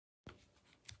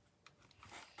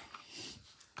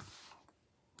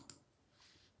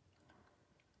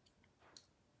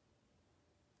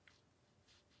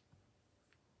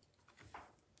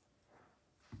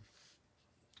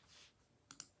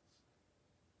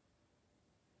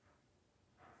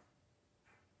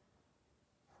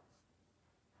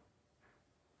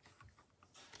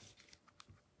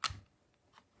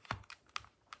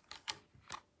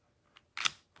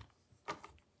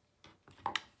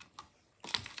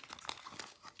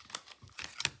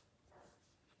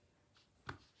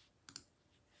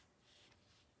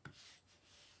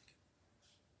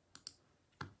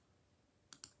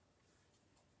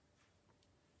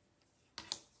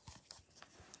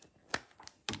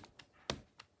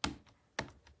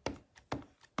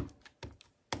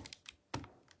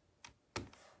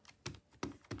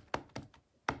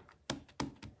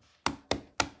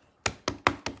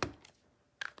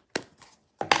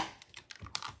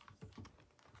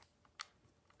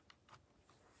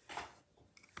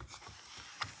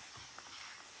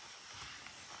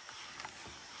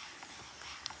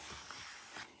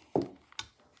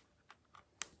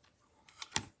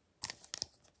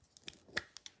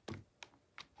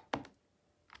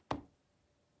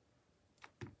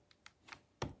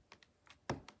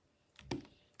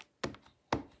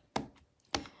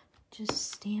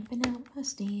Just stamping out my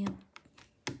stamp.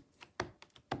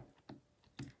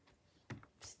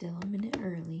 Still a minute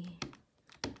early.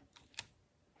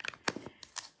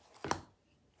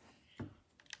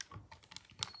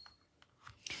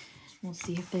 We'll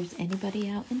see if there's anybody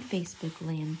out in Facebook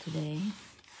land today.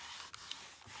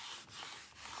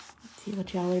 Let's see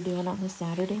what y'all are doing on this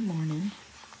Saturday morning.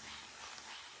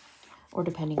 Or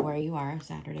depending where you are,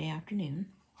 Saturday afternoon.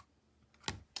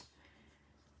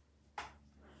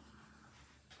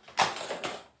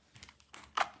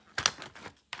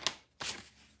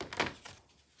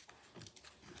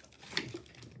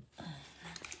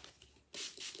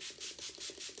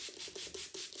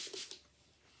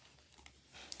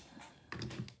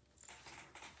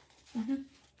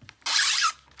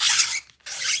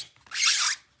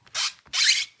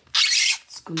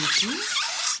 Squeaky,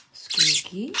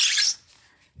 squeaky,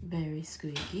 very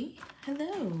squeaky.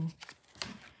 Hello.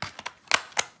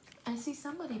 I see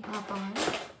somebody pop on.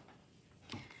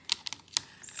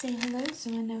 Say hello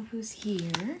so I know who's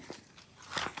here.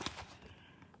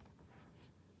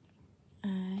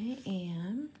 I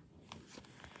am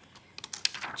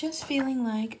just feeling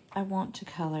like I want to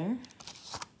color.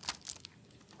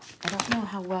 I don't know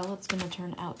how well it's going to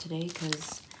turn out today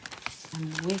because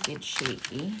I'm wicked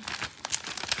shaky.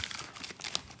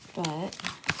 But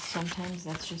sometimes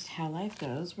that's just how life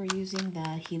goes. We're using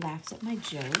the He Laughs at My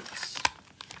Jokes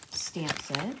stamp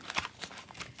set.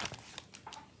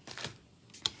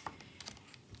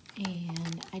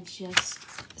 And I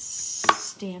just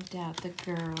stamped out the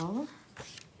girl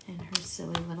and her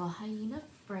silly little hyena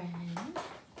friend.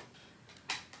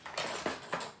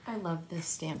 I love this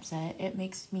stamp set. It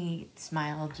makes me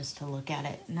smile just to look at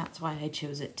it, and that's why I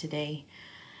chose it today.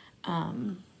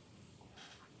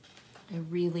 I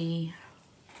really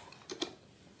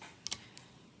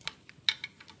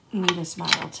need a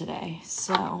smile today,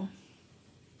 so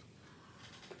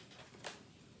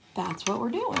that's what we're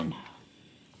doing.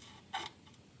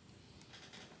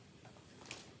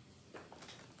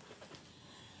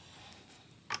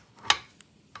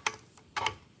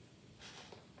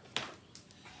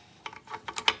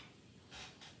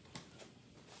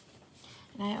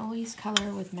 And I always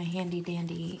color with my handy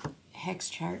dandy hex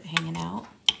chart hanging out.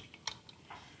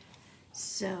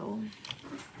 So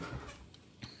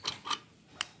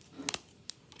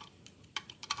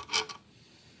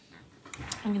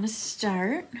I'm going to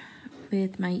start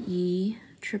with my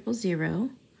E000,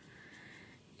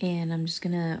 and I'm just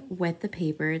going to wet the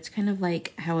paper. It's kind of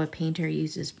like how a painter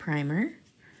uses primer.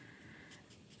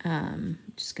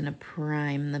 Just going to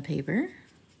prime the paper.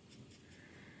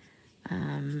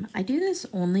 I do this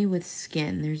only with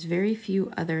skin. There's very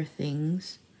few other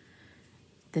things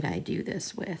that I do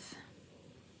this with.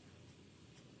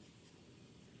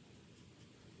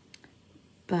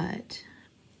 But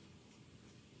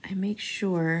I make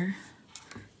sure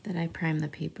that I prime the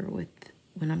paper with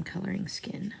when I'm coloring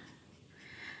skin.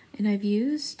 And I've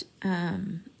used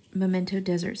Memento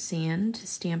Desert Sand to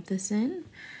stamp this in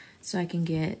so I can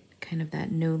get kind of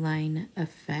that no line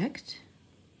effect.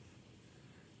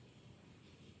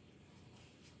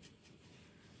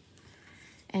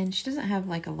 And she doesn't have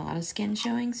like a lot of skin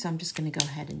showing, so I'm just going to go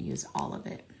ahead and use all of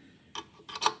it.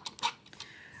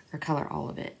 Or color all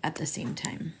of it at the same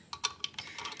time.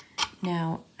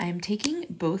 Now, I'm taking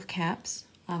both caps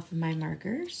off of my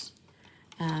markers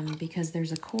because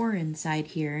there's a core inside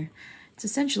here. It's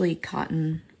essentially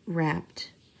cotton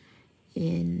wrapped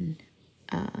in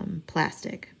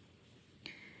plastic.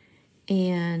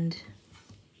 And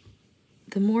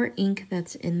the more ink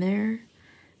that's in there,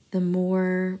 the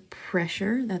more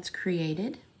pressure that's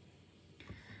created.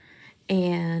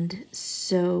 And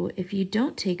so if you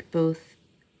don't take both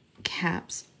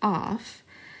caps off,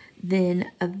 then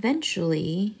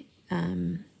eventually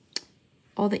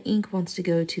all the ink wants to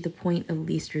go to the point of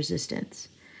least resistance.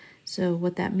 So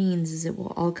what that means is it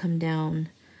will all come down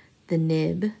the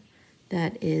nib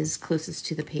that is closest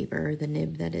to the paper, the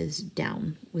nib that is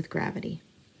down with gravity.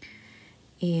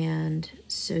 And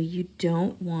so you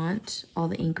don't want all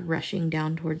the ink rushing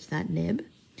down towards that nib.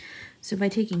 So by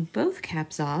taking both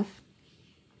caps off,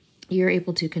 you're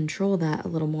able to control that a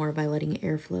little more by letting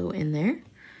airflow in there.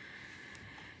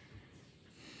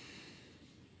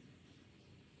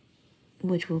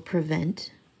 Which will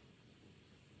prevent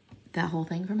that whole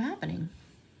thing from happening.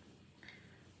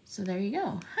 So there you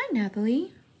go. Hi,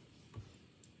 Nathalie.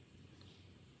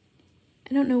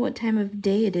 I don't know what time of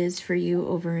day it is for you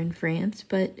over in France,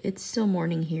 but it's still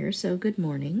morning here, so good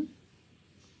morning.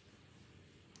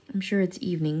 I'm sure it's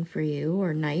evening for you,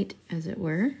 or night, as it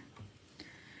were.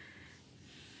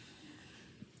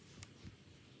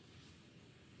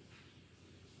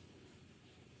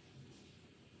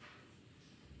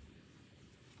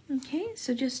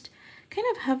 so just kind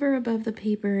of hover above the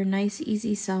paper, nice,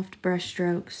 easy, soft brush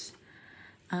strokes.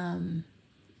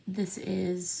 This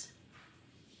is,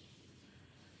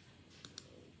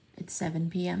 it's 7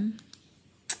 p.m.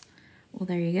 Well,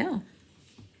 there you go.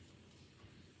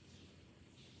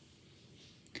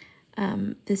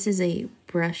 This is a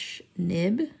brush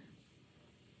nib,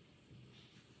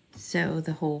 so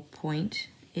the whole point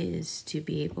is to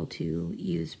be able to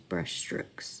use brush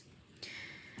strokes.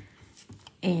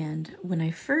 And when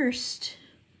I first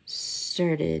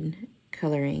started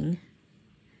coloring,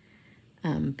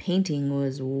 painting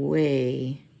was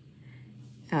way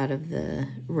out of the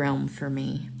realm for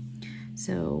me.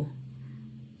 So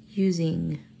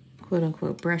using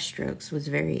quote-unquote brush strokes was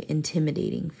very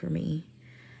intimidating for me.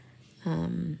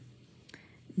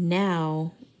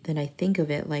 Now that I think of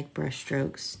it like brush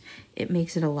strokes, it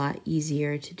makes it a lot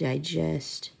easier to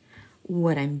digest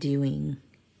what I'm doing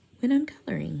when I'm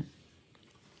coloring.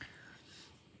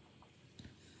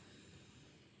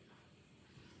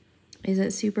 Is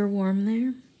it super warm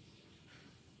there?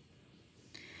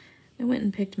 I went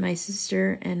and picked my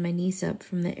sister and my niece up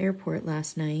from the airport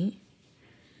last night.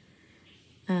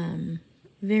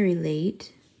 Very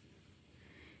late.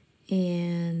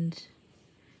 And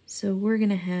so we're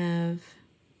gonna have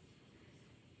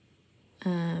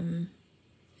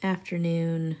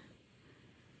afternoon,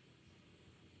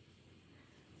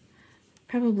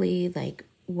 probably like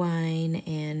wine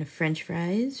and French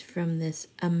fries from this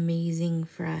amazing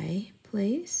fry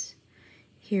place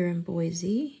here in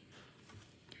Boise.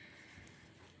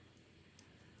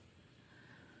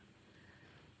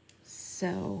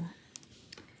 So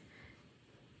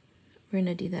we're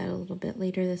gonna do that a little bit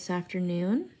later this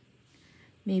afternoon.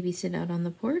 Maybe sit out on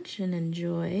the porch and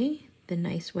enjoy the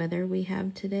nice weather we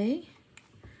have today.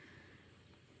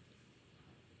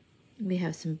 We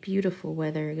have some beautiful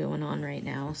weather going on right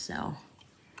now, so a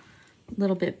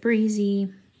little bit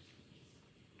breezy.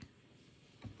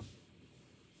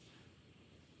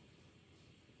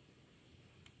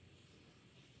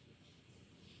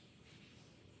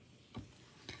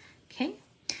 Okay,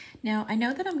 now I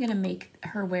know that I'm gonna make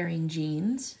her wearing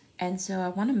jeans, and so I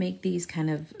wanna make these kind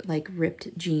of like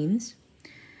ripped jeans.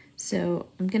 So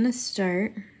I'm gonna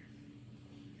start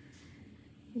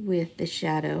with the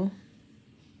shadow,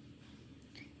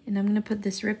 and I'm gonna put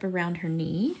this rip around her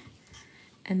knee,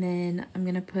 and then I'm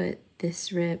gonna put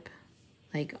this rip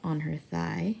like on her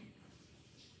thigh.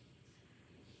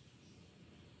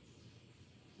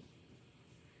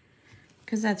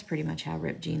 Because that's pretty much how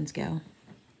ripped jeans go.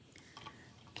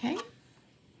 Okay.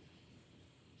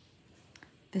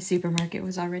 The supermarket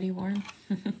was already warm.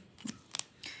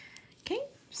 Okay,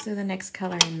 so the next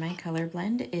color in my color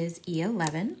blend is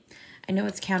E11. I know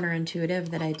it's counterintuitive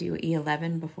that I do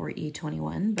E11 before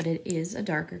E21, but it is a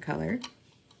darker color.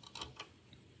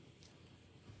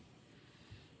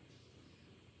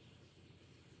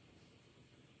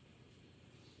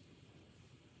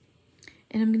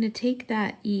 And I'm going to take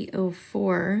that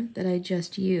E04 that I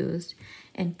just used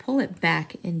and pull it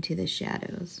back into the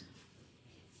shadows.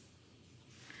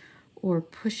 Or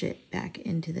push it back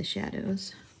into the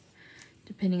shadows,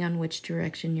 depending on which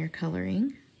direction you're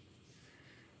coloring.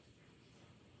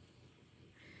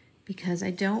 Because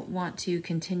I don't want to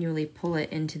continually pull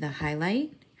it into the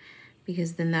highlight,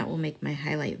 because then that will make my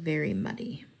highlight very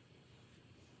muddy.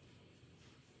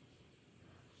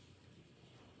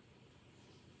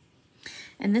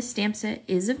 And this stamp set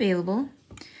is available.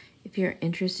 If you're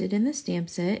interested in the stamp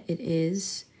set, it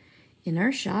is in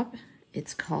our shop.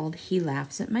 It's called He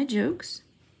Laughs at My Jokes.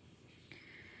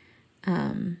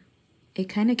 It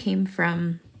kind of came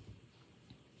from,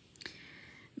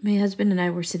 my husband and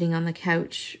I were sitting on the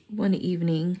couch one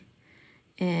evening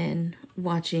and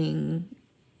watching,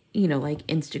 you know, like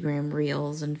Instagram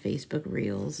reels and Facebook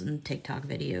reels and TikTok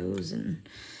videos and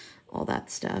all that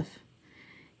stuff.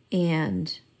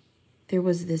 And there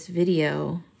was this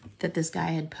video that this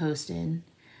guy had posted.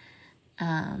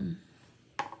 Hi,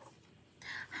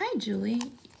 Julie.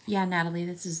 Yeah, Natalie,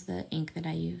 this is the ink that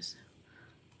I use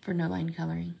for no line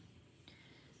coloring.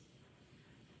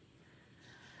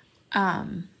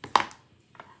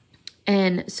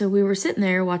 And so we were sitting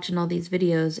there watching all these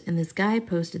videos, and this guy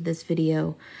posted this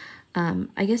video.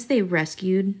 I guess they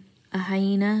rescued a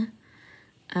hyena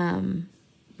when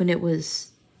it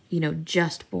was, you know,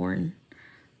 just born.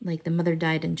 Like the mother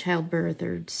died in childbirth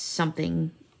or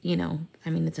something, you know. I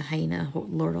mean, it's a hyena.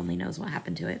 Lord only knows what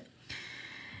happened to it.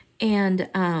 And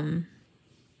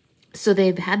so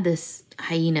they've had this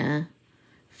hyena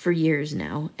for years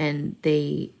now, and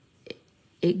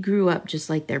it grew up just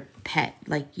like their pet,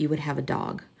 like you would have a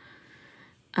dog.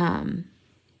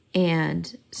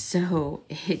 And so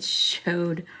it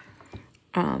showed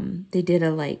They did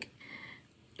a, like,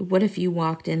 what if you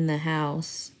walked in the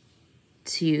house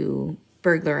to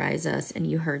burglarize us and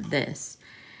you heard this?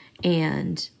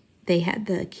 And they had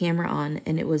the camera on,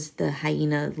 and it was the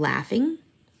hyena laughing.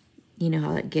 You know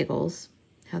how it giggles,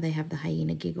 how they have the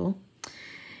hyena giggle.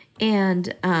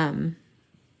 And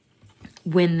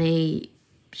when they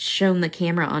shone the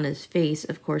camera on his face,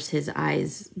 of course, his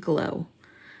eyes glow.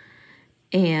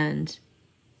 And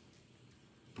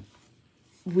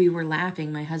we were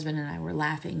laughing, my husband and I were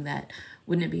laughing, that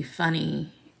wouldn't it be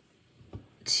funny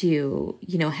to,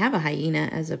 you know, have a hyena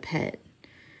as a pet?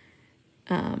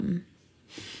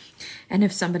 And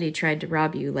if somebody tried to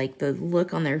rob you, like the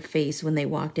look on their face when they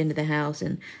walked into the house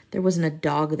and there wasn't a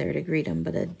dog there to greet them,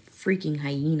 but a freaking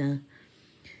hyena,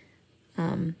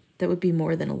 that would be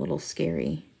more than a little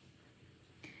scary.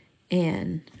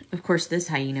 And of course this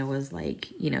hyena was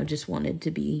like, you know, just wanted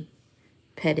to be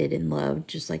petted and loved,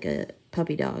 just like a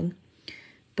puppy dog.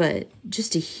 But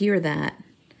just to hear that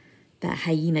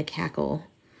hyena cackle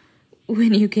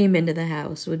when you came into the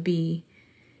house would be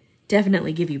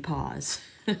definitely give you pause.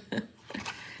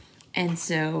 And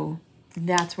so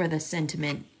that's where the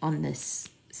sentiment on this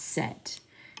set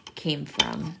came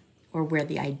from, or where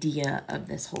the idea of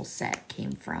this whole set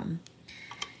came from,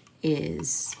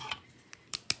 is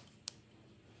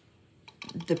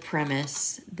the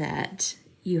premise that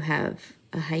you have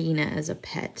a hyena as a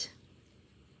pet.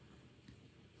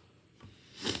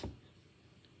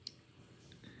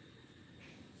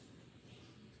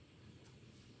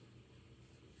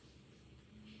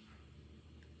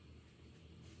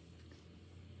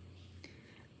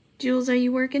 Jules, are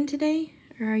you working today,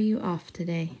 or are you off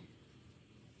today?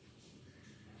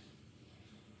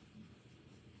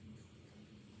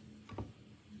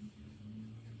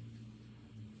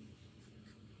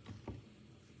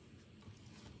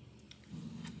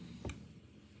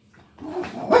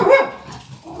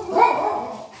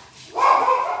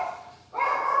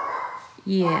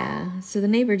 Yeah, so the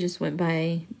neighbor just went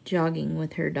by jogging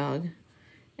with her dog,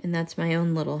 and that's my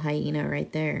own little hyena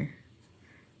right there,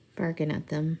 barking at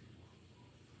them.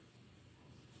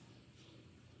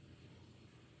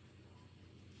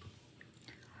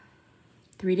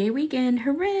 Three-day weekend,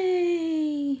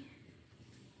 hooray!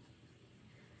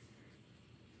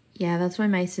 Yeah, that's why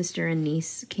my sister and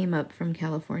niece came up from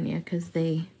California, because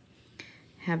they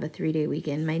have a 3-day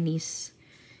weekend. My niece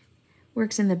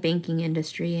works in the banking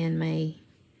industry, and my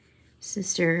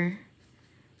sister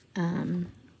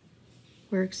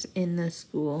works in the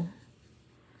school.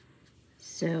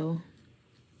 So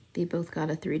they both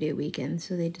got a 3-day weekend,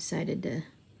 so they decided to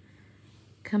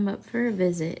come up for a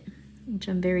visit, which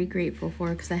I'm very grateful for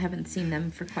because I haven't seen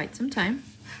them for quite some time.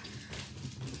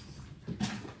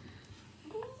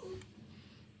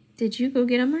 Did you go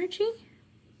get him, Archie?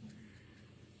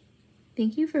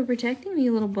 Thank you for protecting me,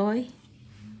 little boy.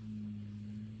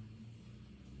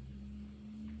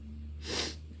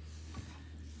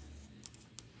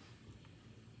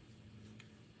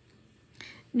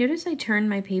 Notice I turn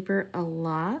my paper a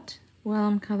lot while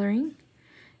I'm coloring.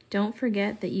 Don't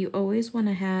forget that you always want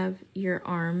to have your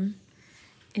arm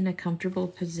in a comfortable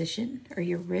position, or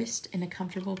your wrist in a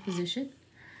comfortable position.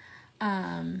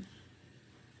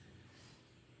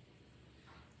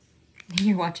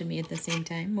 You're watching me at the same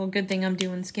time. Well, good thing I'm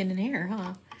doing skin and hair,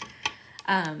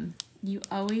 huh? You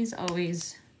always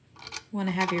want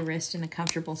to have your wrist in a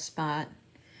comfortable spot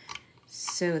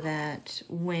so that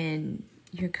when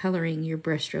you're coloring, your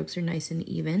brush strokes are nice and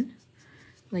even,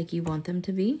 like you want them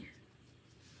to be.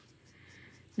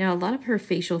 Now, a lot of her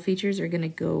facial features are going to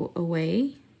go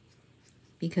away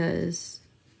because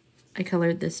I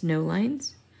colored this no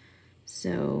lines,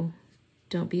 so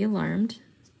don't be alarmed.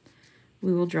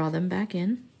 We will draw them back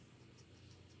in.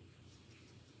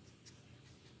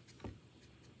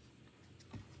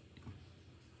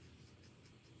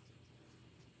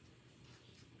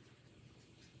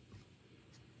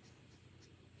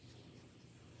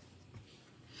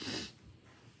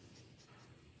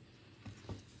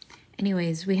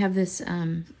 Anyways, we have this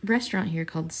restaurant here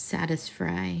called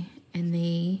Satisfry,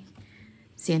 and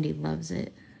Sandy loves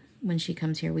it. When she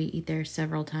comes here, we eat there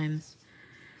several times.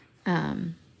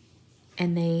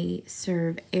 And they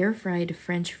serve air-fried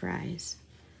French fries.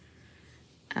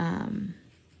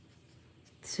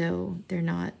 So they're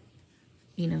not,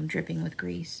 you know, dripping with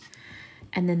grease.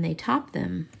 And then they top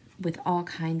them with all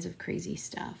kinds of crazy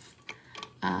stuff.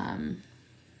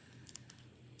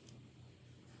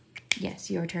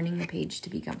 Yes, you're turning the page to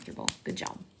be comfortable. Good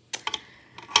job.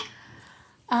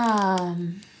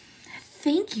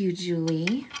 Thank you,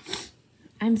 Julie.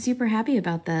 I'm super happy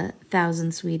about the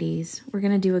 1,000 sweeties. We're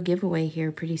going to do a giveaway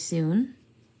here pretty soon.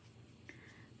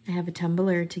 I have a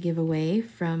tumbler to give away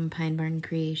from Pine Barn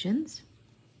Creations.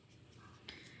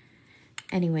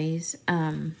 Anyways,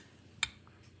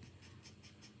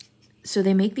 so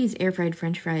they make these air fried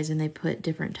French fries and they put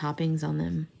different toppings on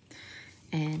them.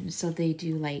 And so they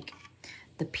do like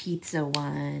the pizza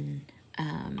one,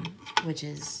 which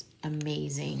is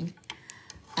amazing.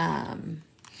 And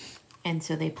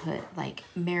so they put like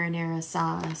marinara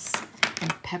sauce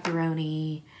and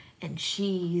pepperoni and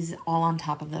cheese all on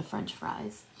top of the French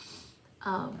fries.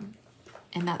 And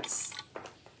that's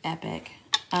epic.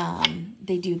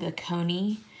 They do the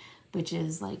coney, which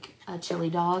is like a chili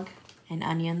dog and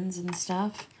onions and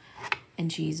stuff, and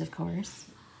cheese, of course.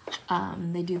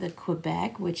 They do the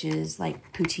Quebec, which is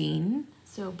like poutine,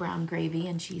 so brown gravy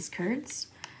and cheese curds.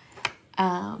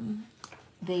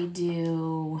 They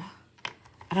do,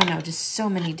 I don't know, just so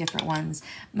many different ones.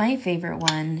 My favorite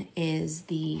one is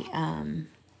the,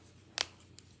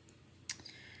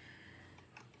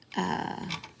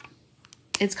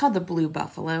 it's called the Blue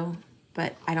Buffalo,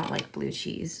 but I don't like blue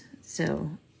cheese,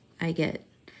 so I get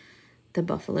the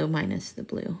buffalo minus the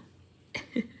blue.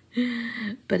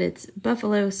 But it's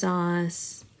buffalo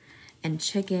sauce and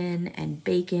chicken and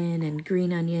bacon and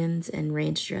green onions and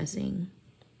ranch dressing.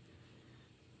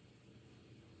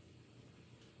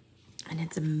 And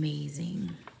it's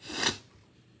amazing.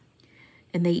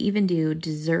 And they even do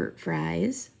dessert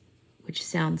fries, which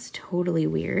sounds totally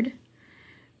weird,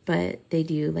 but they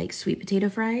do like sweet potato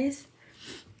fries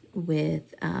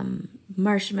with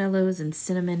marshmallows and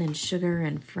cinnamon and sugar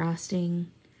and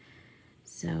frosting.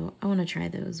 So I want to try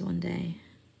those one day.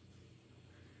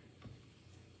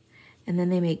 And then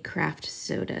they make craft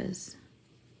sodas.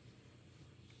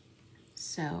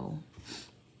 So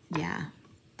yeah,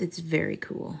 it's very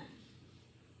cool.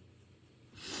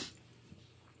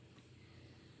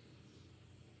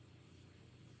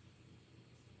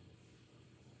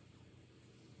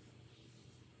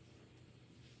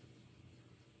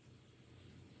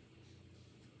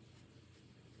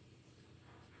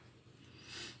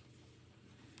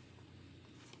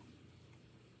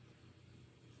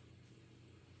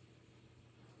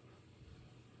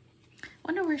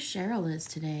 Wonder where Cheryl is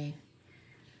today.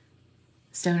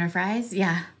 Stoner fries?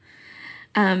 Yeah.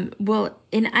 Well,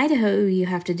 in Idaho, you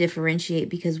have to differentiate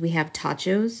because we have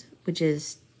tachos, which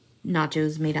is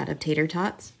nachos made out of tater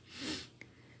tots.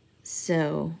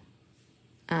 So,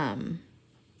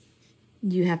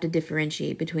 you have to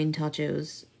differentiate between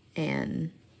tachos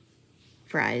and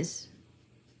fries.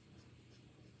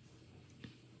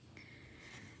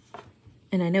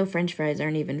 And I know French fries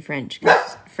aren't even French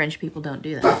because French people don't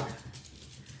do that.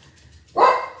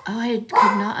 Oh, I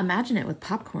could not imagine it with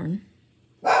popcorn.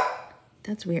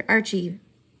 That's weird. Archie.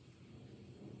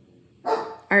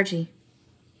 Archie.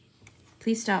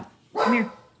 Please stop. Come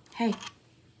here. Hey.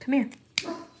 Come here.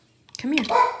 Come here.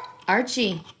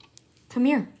 Archie. Come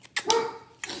here.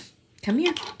 Come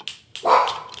here.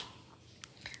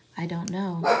 I don't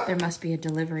know. There must be a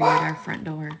delivery at our front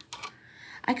door.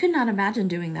 I could not imagine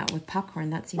doing that with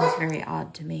popcorn. That seems very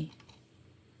odd to me.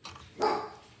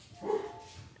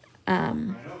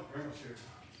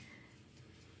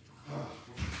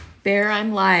 Bear,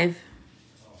 I'm live.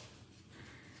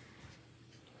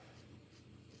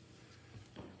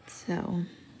 So,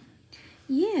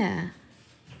 yeah.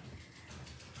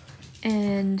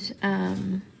 And,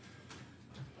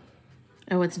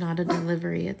 oh, it's not a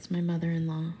delivery. It's my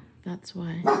mother-in-law. That's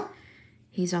why.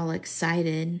 He's all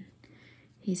excited.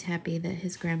 He's happy that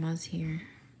his grandma's here.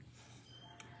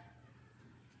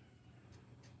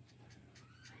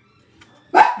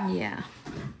 Yeah.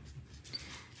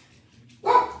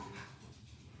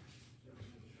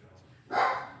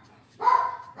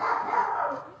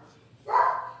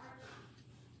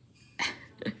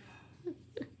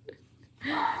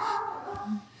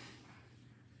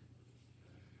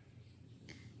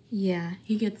 Yeah,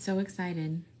 he gets so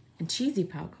excited. And cheesy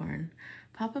popcorn.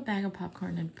 Pop a bag of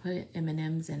popcorn and put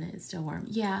M&Ms in it. It's still warm.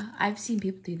 Yeah, I've seen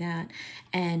people do that.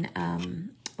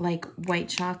 And like white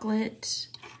chocolate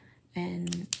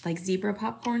and like zebra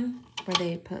popcorn, where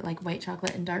they put like white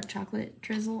chocolate and dark chocolate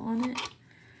drizzle on it.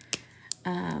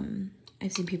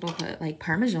 I've seen people put like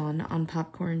Parmesan on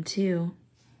popcorn too.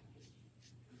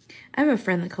 I have a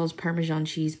friend that calls Parmesan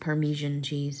cheese Parmesan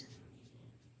cheese.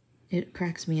 It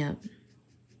cracks me up.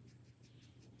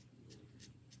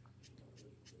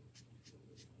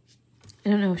 I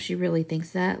don't know if she really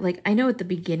thinks that. Like, I know at the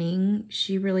beginning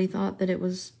she really thought that it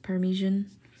was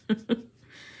Parmesan.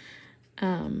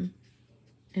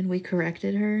 And we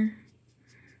corrected her.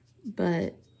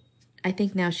 But I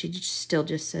think now she still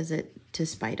just says it to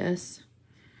spite us.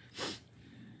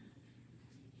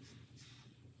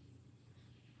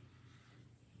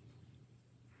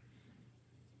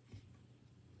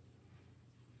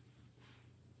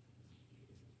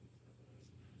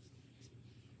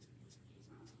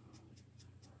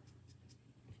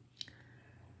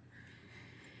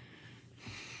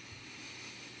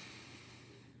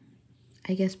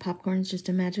 I guess popcorn's just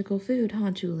a magical food,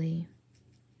 huh, Julie?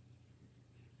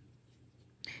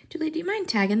 Julie, do you mind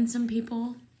tagging some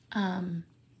people?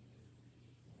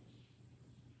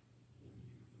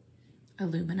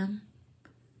 Aluminum.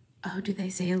 Oh, do they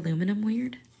say aluminum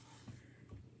weird?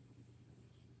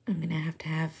 I'm gonna have to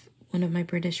have one of my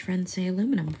British friends say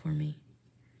aluminum for me.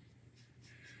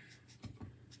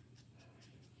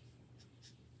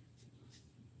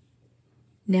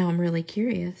 Now I'm really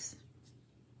curious.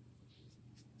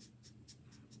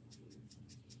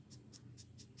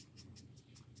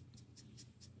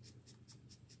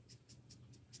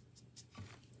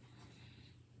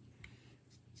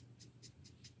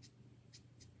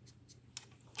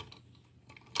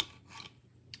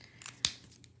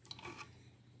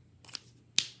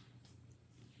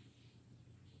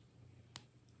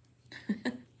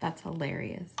 That's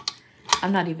hilarious.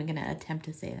 I'm not even gonna attempt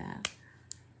to say that.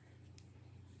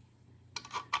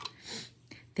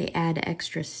 They add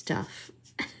extra stuff.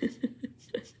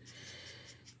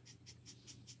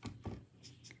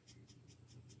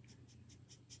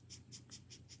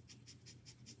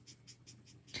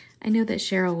 I know that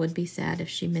Cheryl would be sad if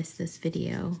she missed this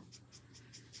video.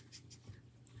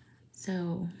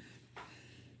 So,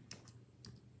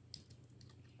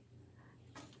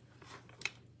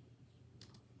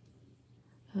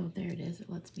 oh, there it is. It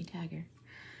lets me tag her.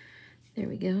 There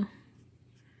we go.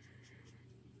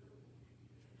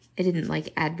 I didn't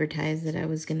like advertise that I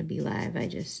was going to be live. I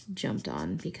just jumped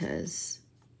on because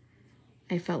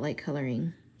I felt like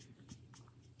coloring.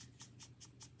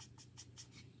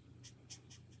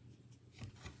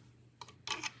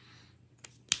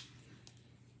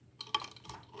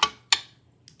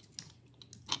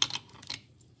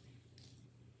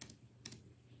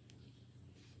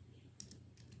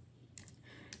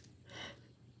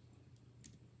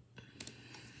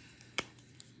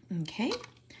 Okay,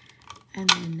 and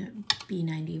then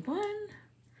B91.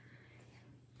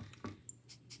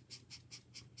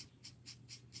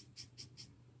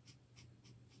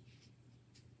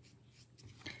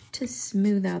 To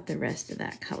smooth out the rest of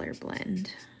that color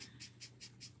blend.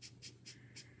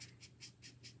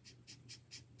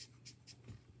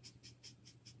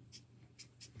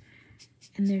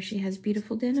 And there she has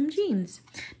beautiful denim jeans.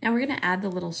 Now we're gonna add the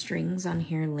little strings on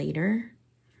here later.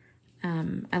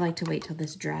 I like to wait till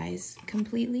this dries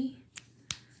completely.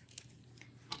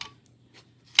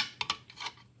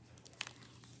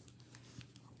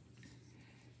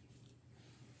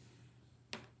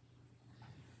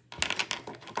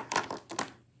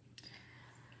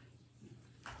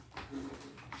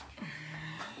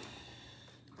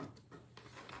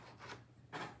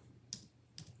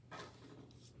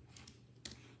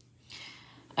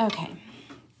 Okay,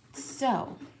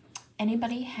 so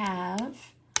anybody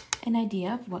have an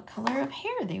idea of what color of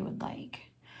hair they would like?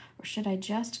 Or should I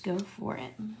just go for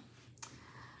it?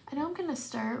 I know I'm gonna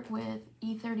start with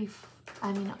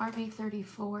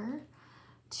RV34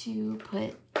 to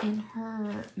put in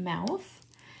her mouth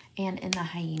and in the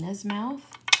hyena's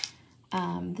mouth.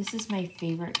 This is my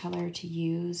favorite color to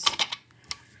use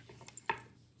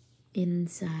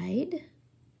inside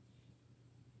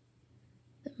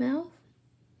the mouth.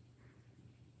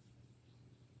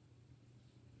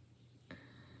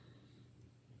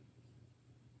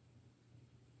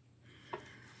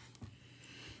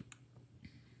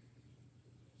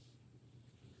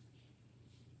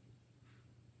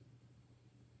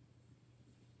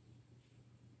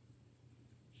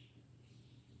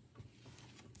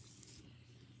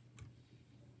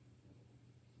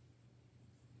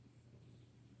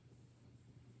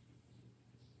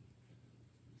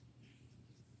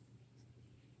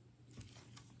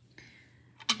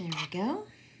 There we go.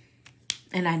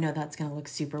 And I know that's gonna look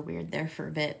super weird there for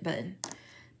a bit, but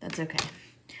that's okay.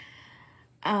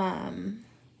 I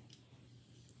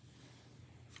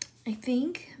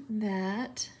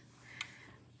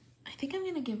think I'm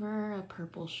gonna give her a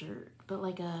purple shirt, but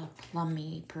like a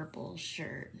plummy purple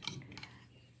shirt.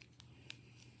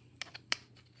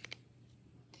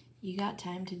 You got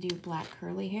time to do black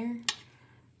curly hair?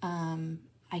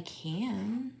 I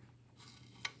can.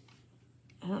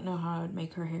 I don't know how I would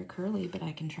make her hair curly, but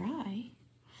I can try.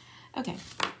 Okay,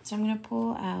 so I'm gonna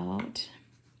pull out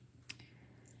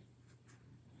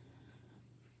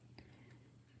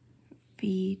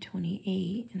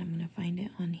B28, and I'm gonna find it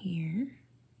on here.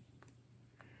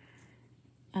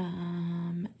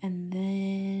 And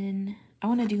then I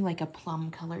wanna do like a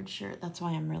plum colored shirt. That's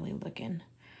why I'm really looking.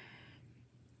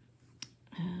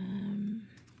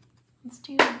 Let's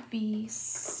do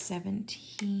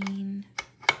B17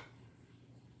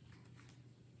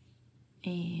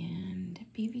 and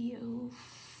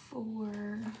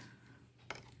BB04,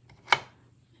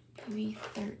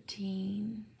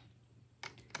 BV13,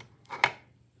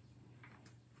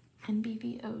 and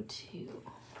BV02.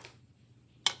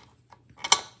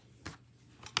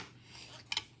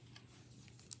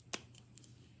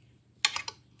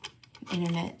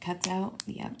 Internet cuts out.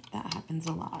 Yep, that happens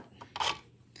a lot.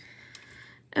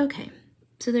 Okay,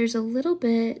 so there's a little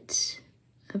bit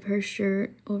of her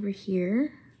shirt over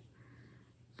here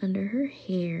under her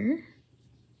hair.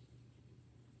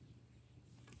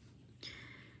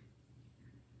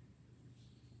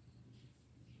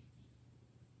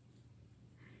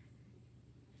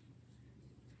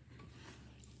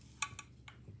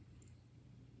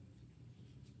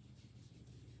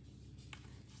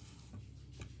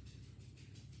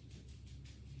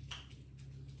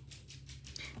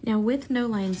 Now with no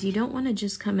lines, you don't want to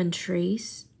just come and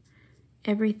trace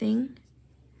everything.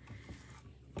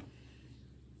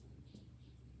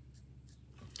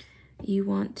 You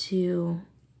want to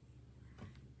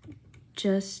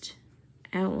just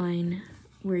outline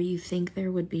where you think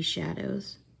there would be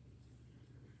shadows.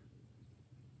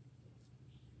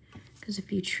 Because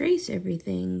if you trace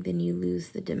everything, then you lose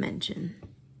the dimension.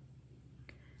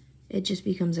 It just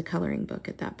becomes a coloring book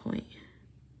at that point.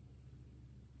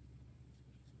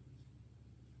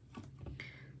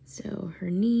 So her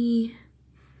knee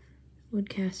would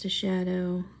cast a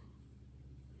shadow.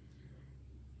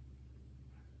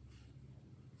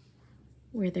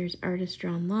 Where there's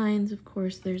artist-drawn lines, of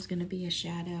course, there's going to be a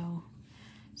shadow.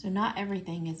 So not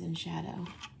everything is in shadow.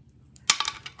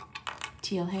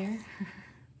 Teal hair.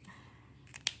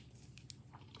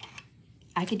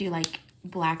 I could do like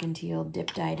black and teal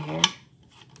dip-dyed hair.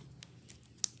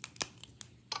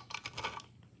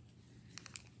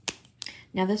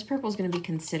 Now this purple is going to be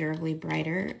considerably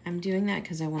brighter. I'm doing that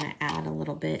because I want to add a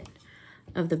little bit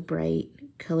of the bright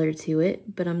color to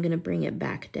it, but I'm going to bring it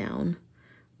back down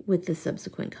with the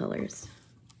subsequent colors.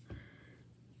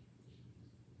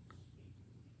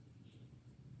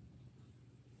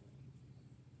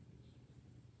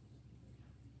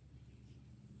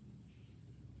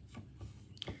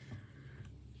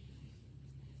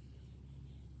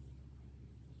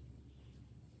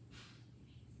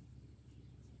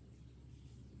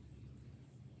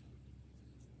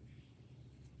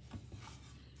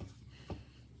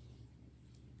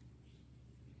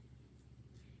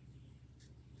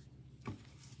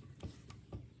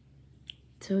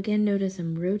 So again, notice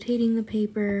I'm rotating the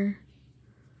paper.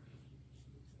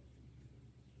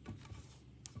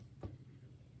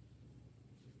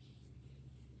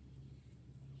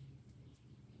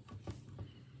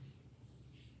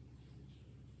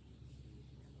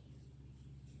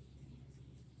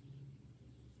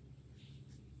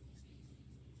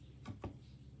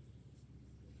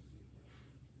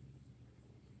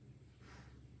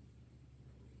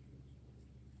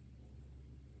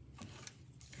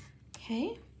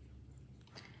 Okay.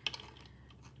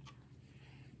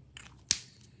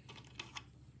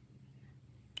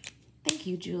 Thank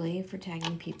you, Julie, for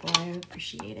tagging people. I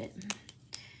appreciate it.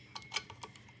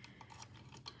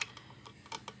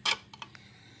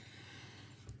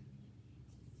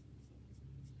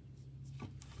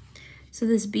 So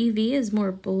this BV is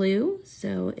more blue,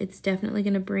 so it's definitely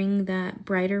going to bring that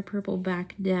brighter purple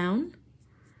back down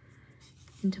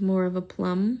into more of a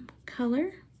plum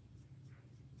color.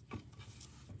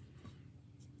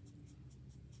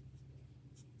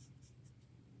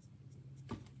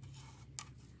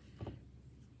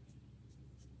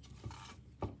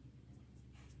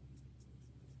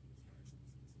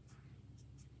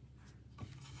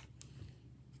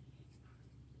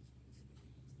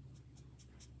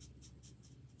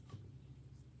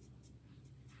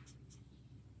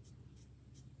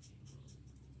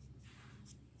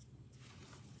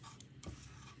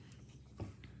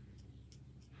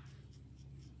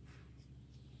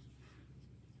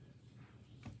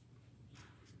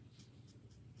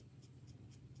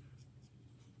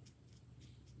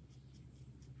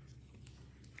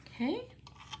 Okay.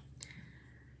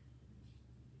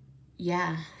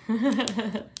 Yeah.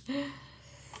 I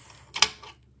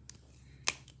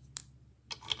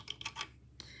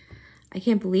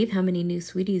can't believe how many new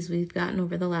sweeties we've gotten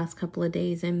over the last couple of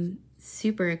days. I'm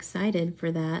super excited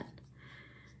for that.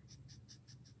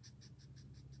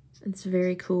 It's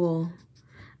very cool.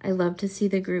 I love to see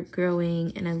the group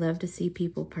growing, and I love to see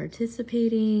people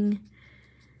participating.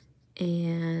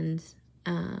 And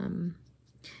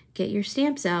get your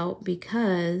stamps out,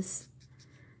 because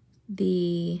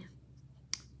the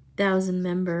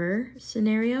 1,000-member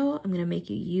scenario, I'm going to make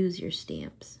you use your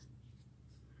stamps.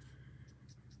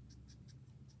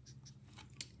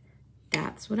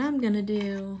 That's what I'm going to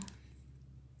do.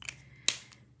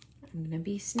 I'm going to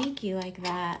be sneaky like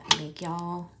that, make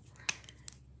y'all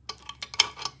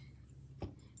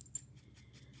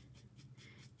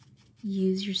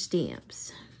use your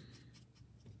stamps.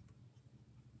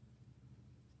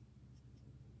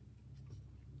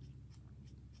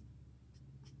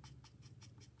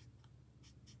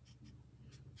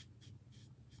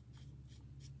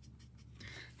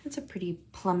 That's a pretty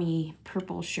plummy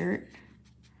purple shirt.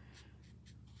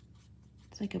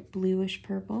 It's like a bluish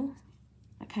purple.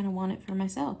 I kind of want it for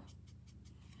myself.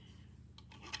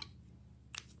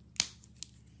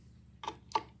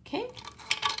 Okay.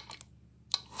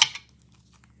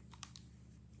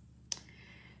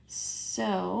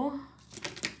 So,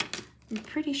 I'm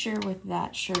pretty sure with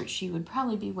that shirt she would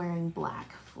probably be wearing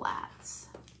black flats.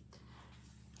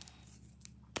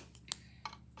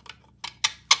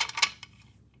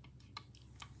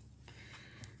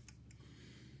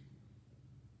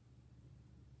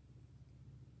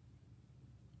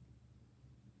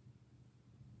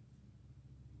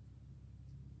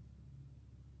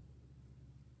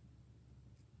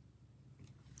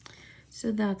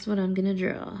 So that's what I'm gonna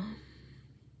draw.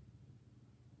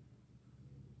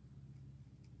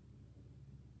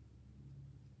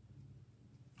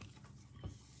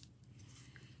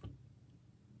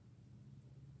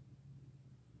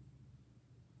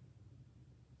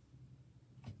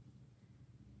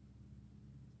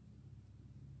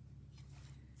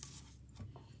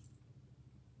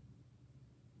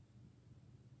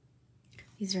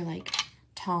 These are like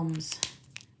Tom's.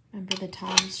 Remember the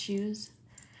Tom's shoes?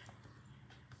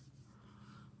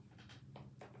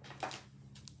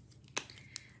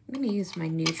 I'm going to use my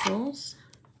neutrals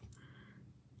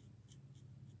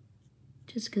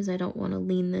just because I don't want to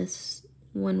lean this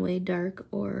one way dark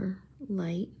or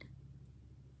light.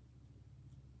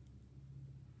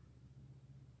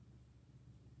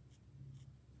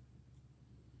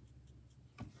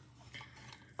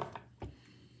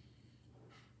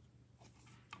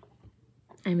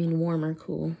 I mean warm or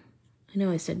cool. I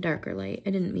know I said dark or light.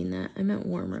 I didn't mean that. I meant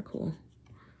warm or cool.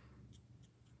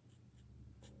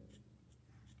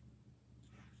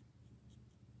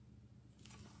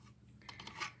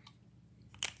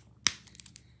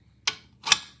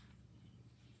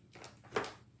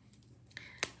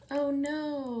 Oh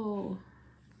no!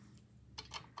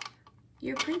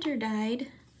 Your printer died.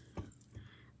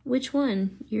 Which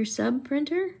one? Your sub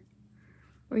printer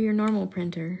or your normal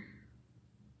printer?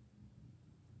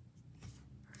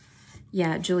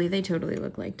 Yeah, Julie, they totally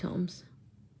look like Tom's.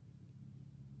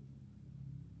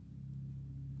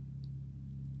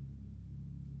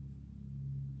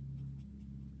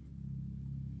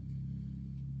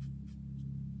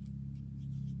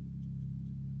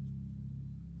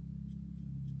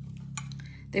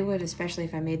 They would, especially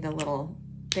if I made the little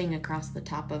thing across the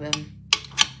top of him.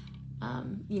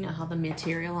 You know how the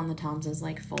material on the Tom's is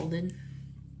like folded?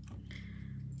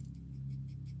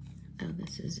 Oh,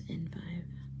 this is N5.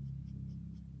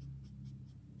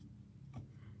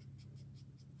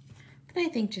 But I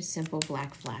think just simple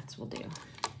black flats will do.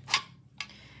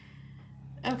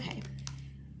 Okay.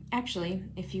 Actually,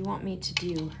 if you want me to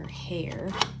do her hair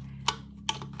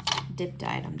dip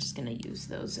dyed, I'm just gonna use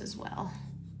those as well.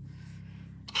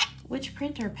 Which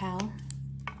printer, pal?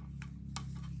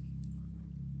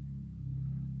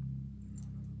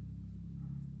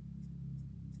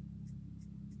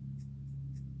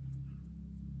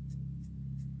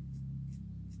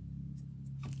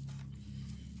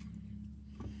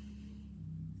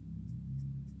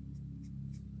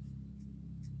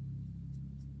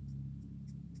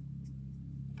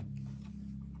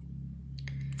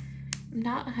 I'm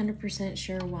not 100%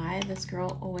 sure why this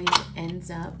girl always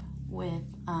ends up with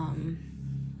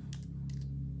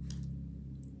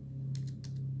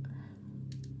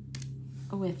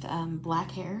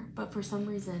black hair, but for some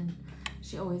reason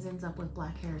she always ends up with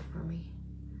black hair for me.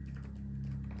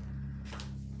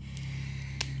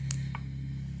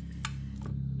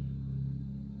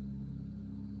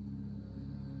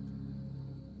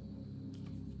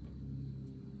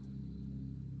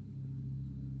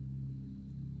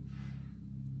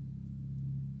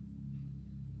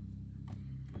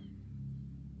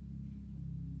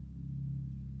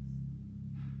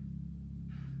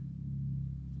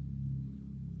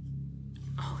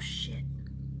 Oh shit.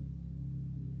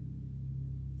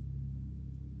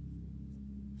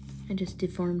 I just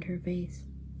deformed her face.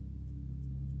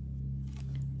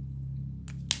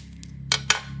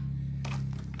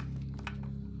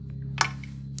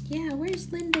 Yeah,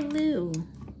 where's Linda Lou?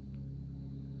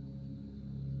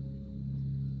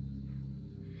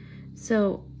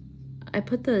 So I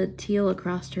put the teal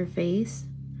across her face.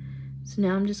 So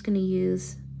now I'm just gonna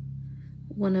use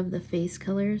one of the face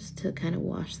colors to kind of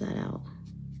wash that out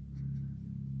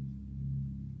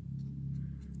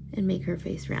and make her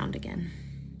face round again.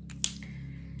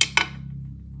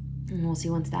 And we'll see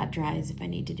once that dries if I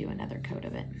need to do another coat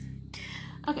of it.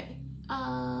 Okay,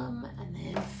 and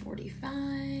then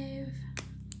 45.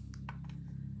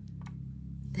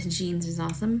 The jeans is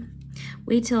awesome.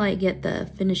 Wait till I get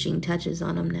the finishing touches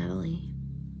on them, Natalie.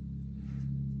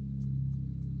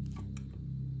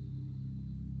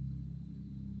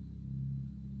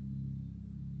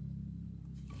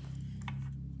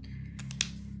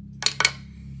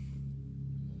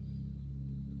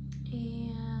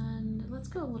 And let's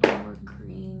go a little more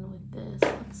green with this.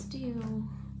 Let's do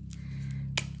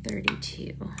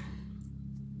 32.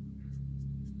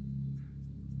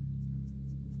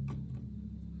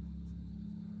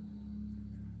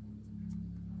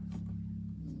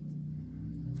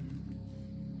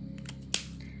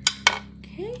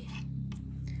 Okay,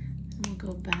 and we'll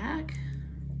go back.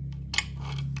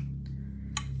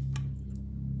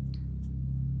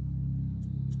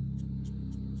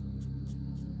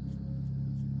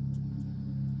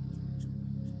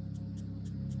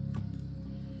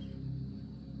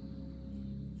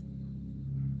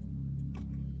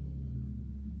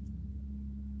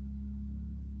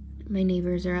 My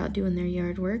neighbors are out doing their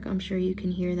yard work. I'm sure you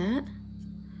can hear that.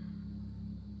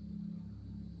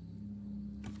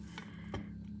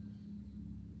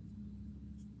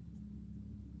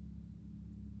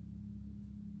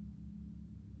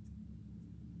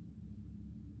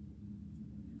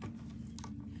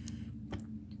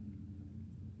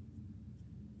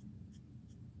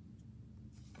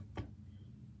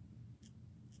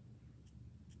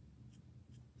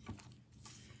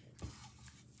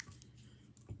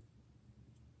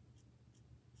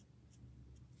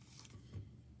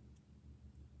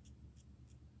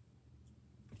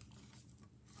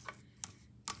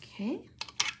 Okay.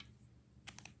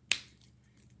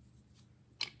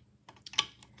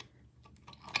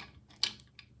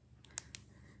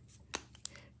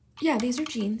 Yeah, these are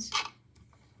jeans.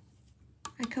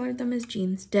 I colored them as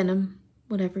jeans, denim,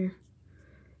 whatever.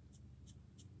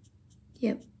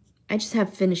 Yep. I just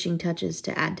have finishing touches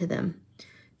to add to them,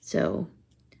 so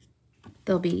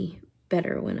they'll be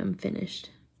better when I'm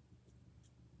finished.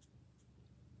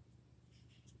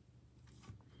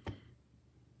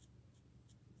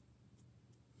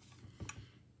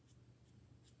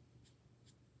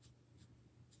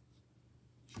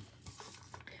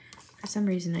 For some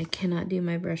reason, I cannot do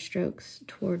my brush strokes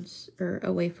towards or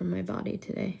away from my body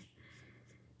today.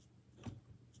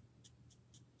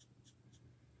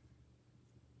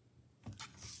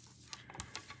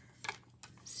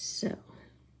 So.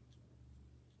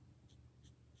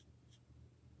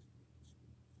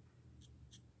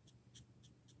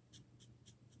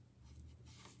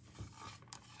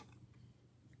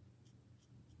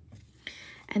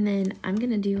 And then I'm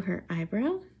gonna do her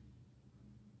eyebrow.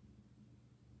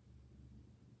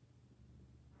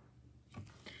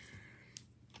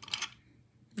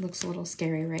 Looks a little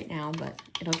scary right now, but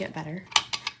it'll get better.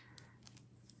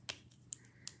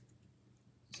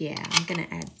 Yeah, I'm gonna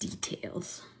add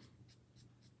details.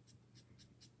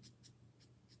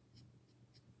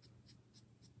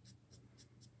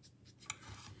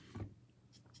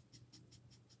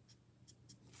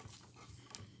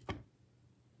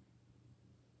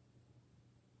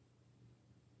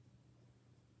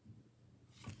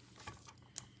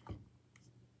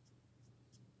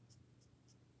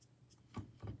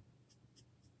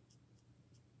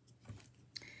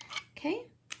 Okay,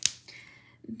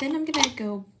 then I'm gonna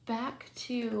go back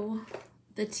to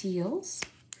the teals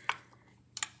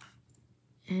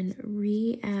and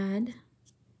re-add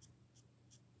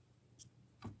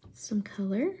some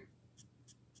color.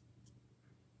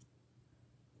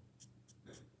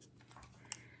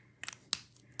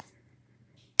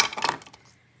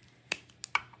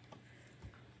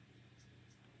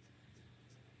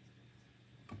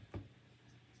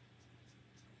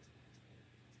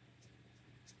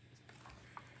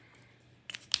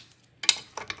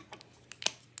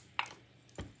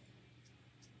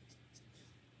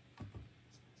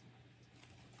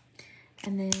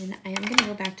 And then I am gonna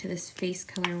go back to this face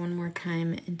color one more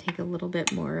time and take a little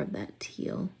bit more of that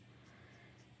teal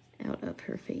out of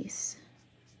her face.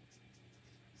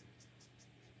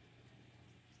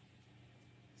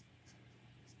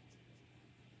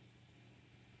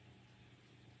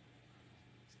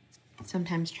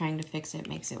 Sometimes trying to fix it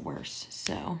makes it worse,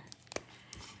 so.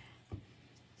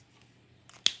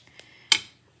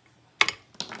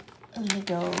 I'm gonna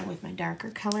go with my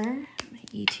darker color, my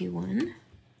E21.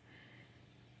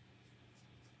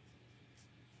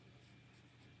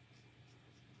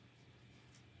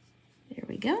 There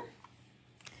we go.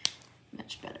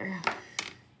 Much better.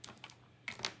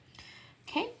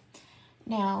 Okay,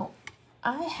 now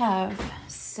I have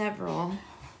several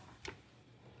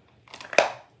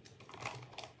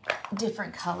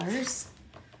different colors,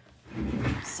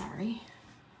 sorry,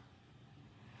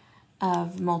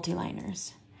 of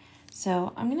multi-liners.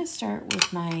 So I'm gonna start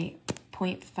with my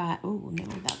 0.5, oh no,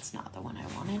 that's not the one I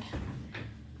wanted.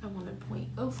 I wanted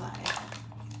 0.05.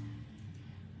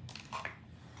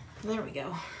 There we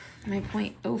go, my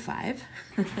 0.05.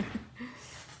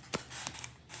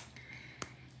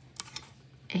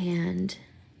 And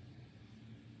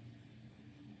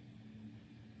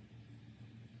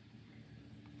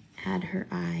add her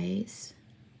eyes.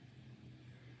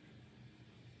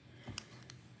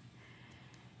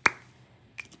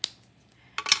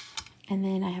 And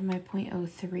then I have my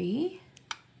 0.03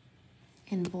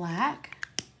 in black.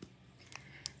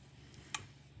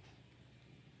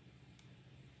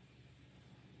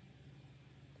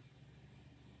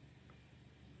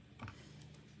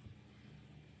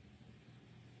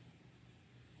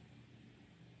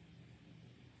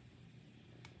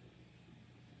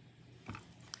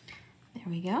 There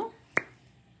we go.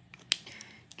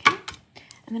 Okay,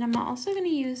 and then I'm also going to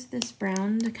use this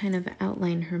brown to kind of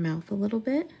outline her mouth a little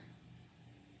bit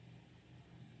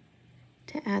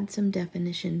to add some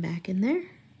definition back in there.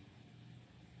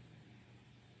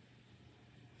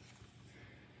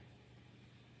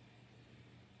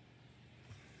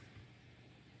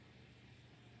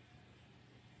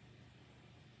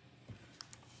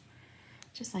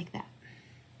 Just like that.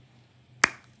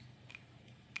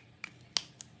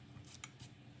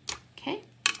 Okay.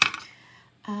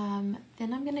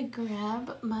 Then I'm gonna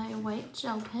grab my white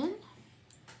gel pen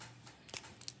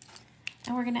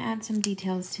and we're gonna add some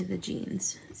details to the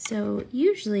jeans. So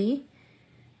usually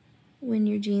when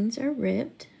your jeans are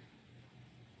ripped,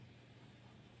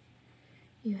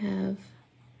 you have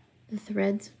the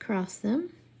threads across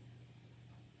them,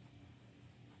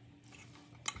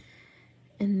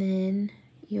 and then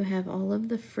you have all of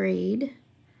the frayed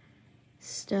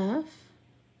stuff.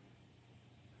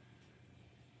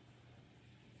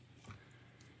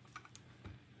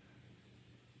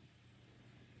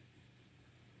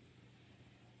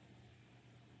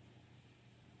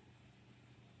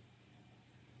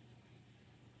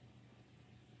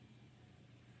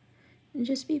 And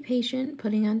just be patient,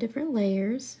 putting on different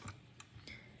layers.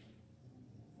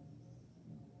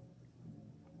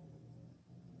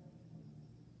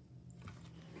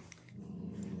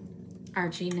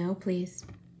 Archie, no, please.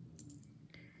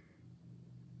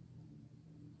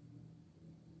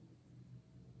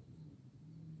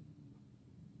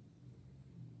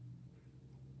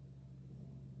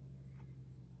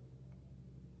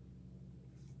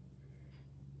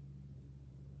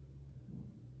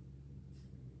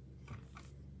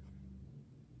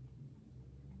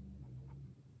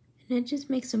 And it just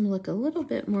makes them look a little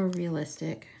bit more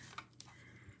realistic.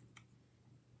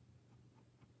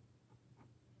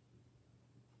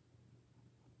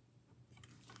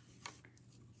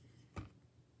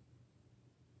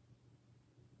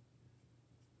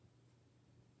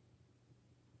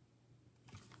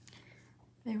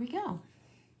 There we go.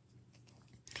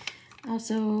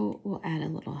 Also, we'll add a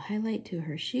little highlight to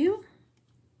her shoe.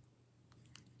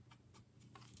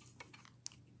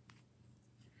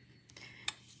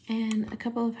 And a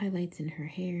couple of highlights in her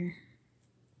hair.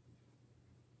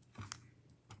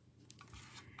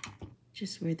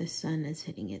 Just where the sun is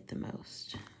hitting it the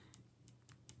most.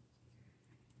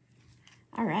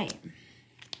 All right.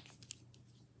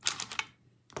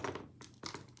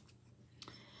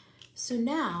 So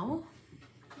now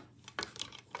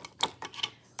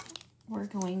we're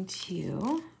going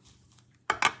to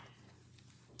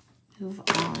move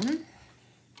on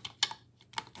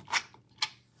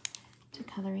to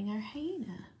coloring our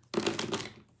hyena.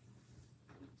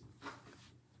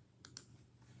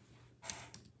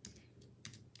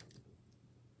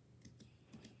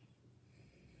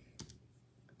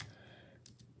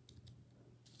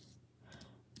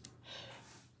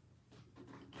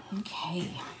 Okay,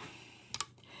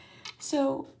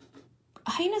 so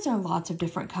hyenas are lots of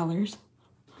different colors.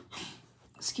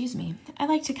 Excuse me. I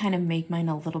like to kind of make mine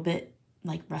a little bit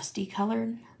like rusty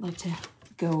colored. I like to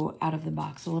go out of the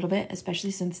box a little bit,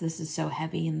 especially since this is so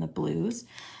heavy in the blues.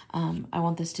 I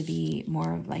want this to be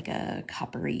more of like a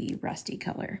coppery, rusty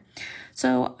color.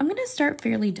 So I'm going to start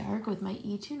fairly dark with my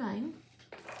E29.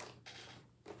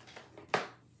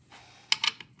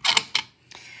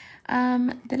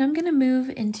 Then I'm going to move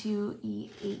into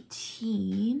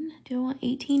E18. Do I want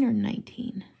 18 or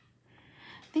 19?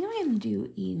 I think I'm going to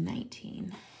do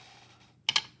E19.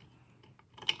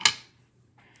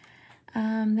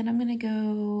 Then I'm going to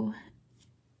go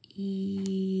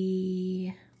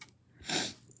E99.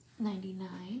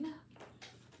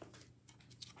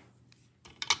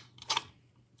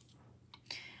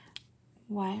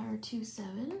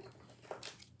 YR27.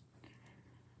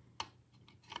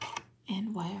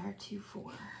 And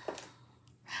YR24.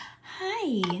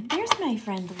 Hi, there's my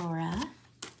friend Laura.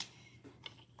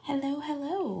 Hello,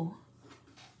 hello.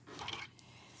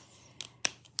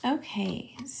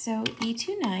 Okay, so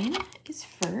E29 is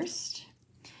first.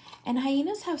 And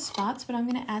hyenas have spots, but I'm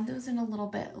going to add those in a little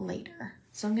bit later.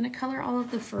 So I'm going to color all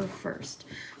of the fur first.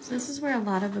 So this is where a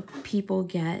lot of people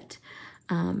get,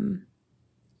 you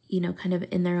know, kind of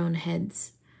in their own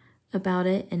heads about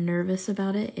it and nervous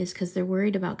about it, is because they're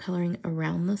worried about coloring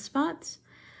around the spots.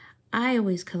 I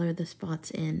always color the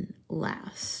spots in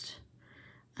last,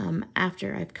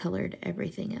 after I've colored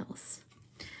everything else.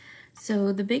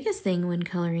 So the biggest thing when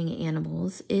coloring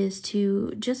animals is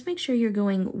to just make sure you're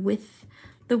going with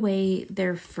the way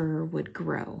their fur would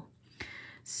grow.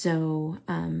 So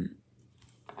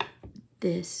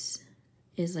this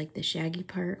is like the shaggy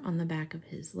part on the back of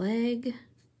his leg.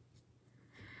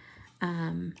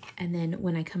 And then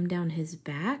when I come down his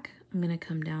back, I'm going to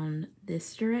come down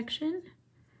this direction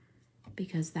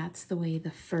because that's the way the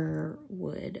fur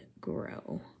would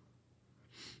grow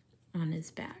on his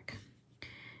back.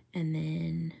 And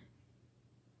then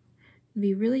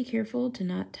be really careful to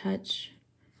not touch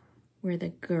where the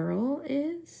girl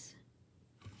is.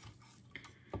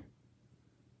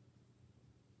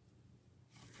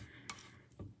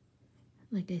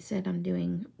 Like I said, I'm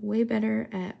doing way better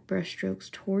at brush strokes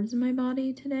towards my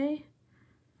body today.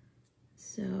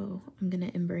 So I'm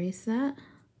gonna embrace that.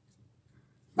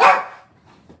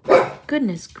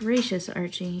 Goodness gracious,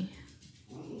 Archie.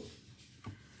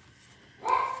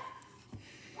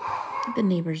 The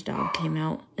neighbor's dog came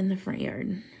out in the front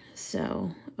yard.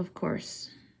 So, of course,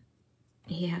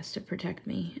 he has to protect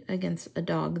me against a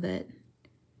dog that,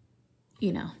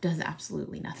 you know, does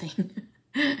absolutely nothing.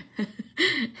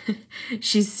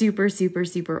 She's super, super,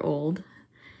 super old.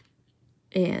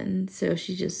 And so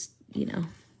she just, you know,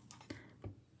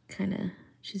 kind of,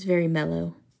 she's very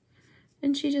mellow.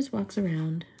 And she just walks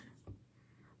around.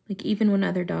 Like, even when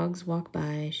other dogs walk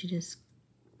by, she just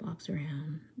walks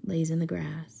around, lays in the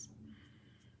grass.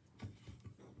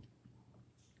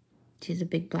 She's a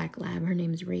big black lab. Her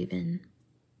name's Raven.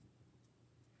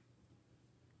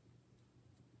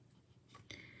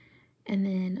 And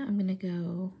then I'm going to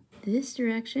go this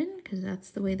direction because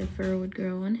that's the way the fur would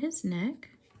grow on his neck.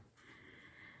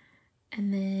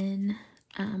 And then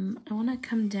I want to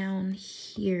come down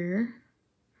here,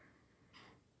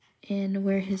 and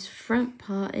where his front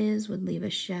paw is would leave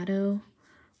a shadow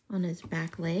on his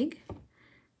back leg.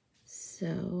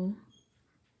 So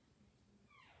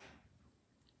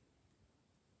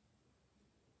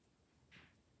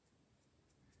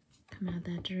come out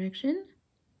that direction.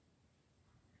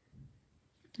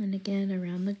 And again,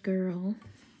 around the girl.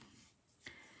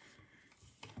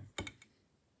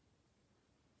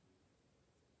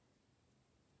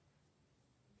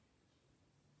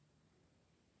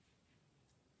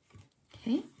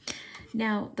 Okay.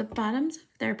 Now, the bottoms of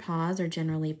their paws are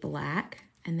generally black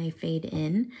and they fade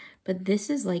in, but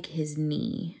this is like his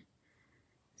knee.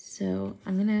 So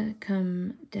I'm gonna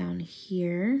come down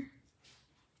here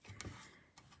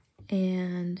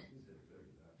and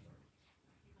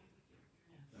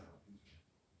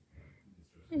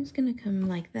I'm just gonna come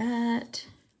like that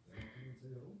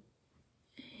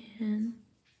and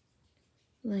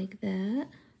like that.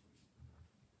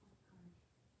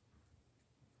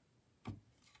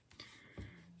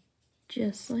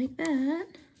 Just like that.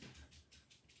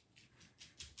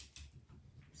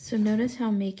 So notice how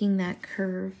I'm making that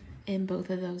curve in both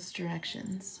of those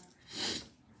directions.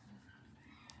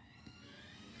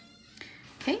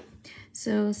 Okay,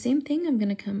 so same thing, I'm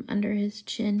gonna come under his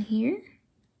chin here.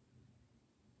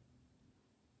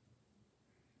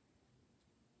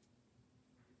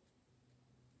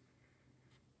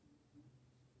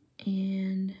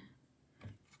 And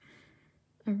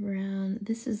around,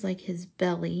 this is like his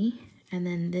belly, and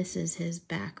then this is his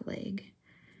back leg.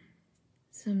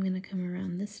 So I'm gonna come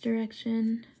around this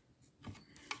direction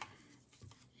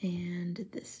and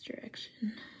this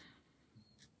direction.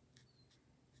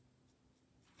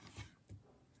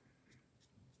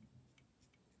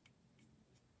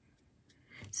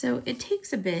 So it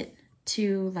takes a bit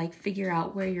to like figure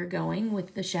out where you're going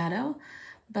with the shadow,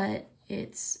 but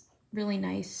it's really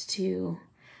nice to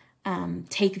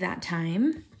take that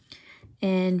time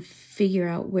and figure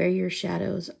out where your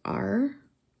shadows are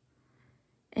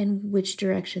and which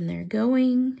direction they're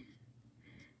going,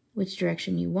 which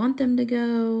direction you want them to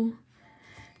go,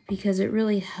 because it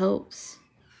really helps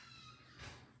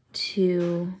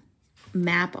to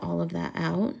map all of that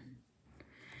out,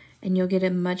 and you'll get a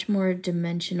much more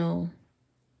dimensional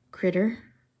critter.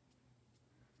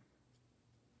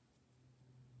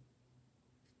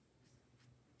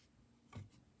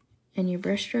 And your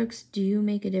brush strokes do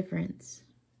make a difference.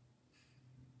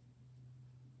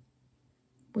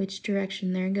 Which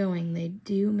direction they're going, they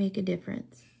do make a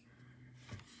difference.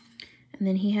 And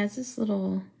then he has this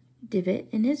little divot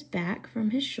in his back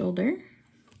from his shoulder.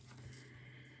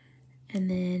 And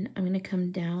then I'm going to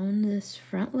come down this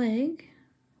front leg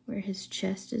where his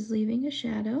chest is leaving a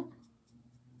shadow.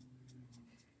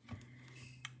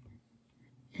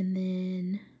 And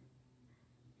then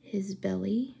his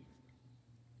belly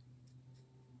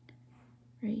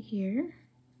right here.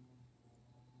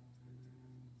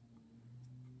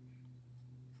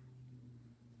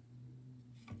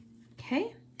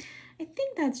 Okay, I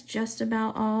think that's just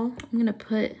about all. I'm gonna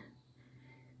put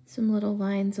some little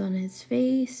lines on his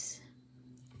face.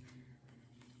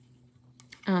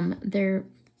 Their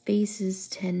faces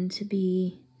tend to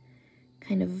be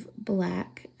kind of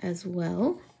black as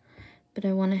well, but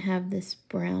I want to have this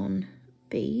brown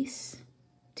base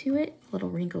to it. Little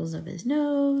wrinkles of his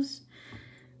nose,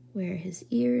 where his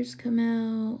ears come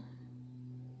out.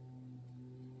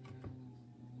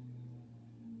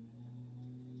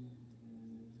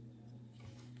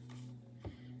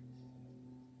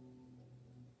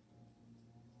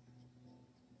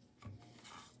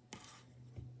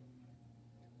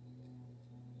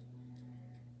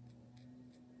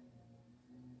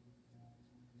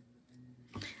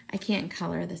 I can't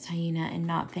color this hyena and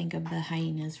not think of the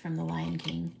hyenas from The Lion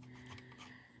King.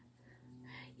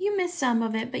 You missed some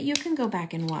of it, but you can go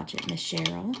back and watch it, Miss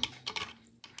Cheryl.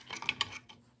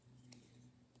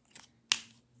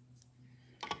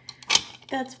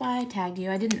 That's why I tagged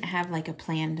you. I didn't have like a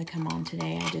plan to come on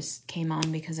today. I just came on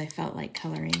because I felt like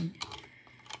coloring.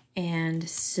 And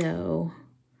so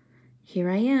here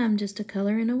I am, just a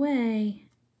coloring away.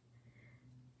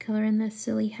 Coloring this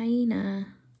silly hyena.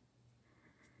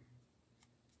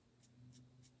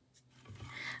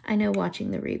 I know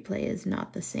watching the replay is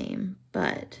not the same,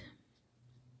 but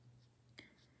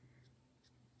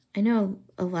I know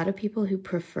a lot of people who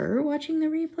prefer watching the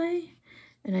replay,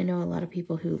 and I know a lot of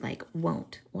people who like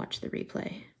won't watch the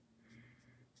replay.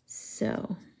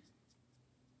 So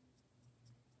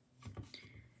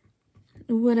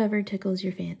whatever tickles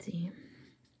your fancy.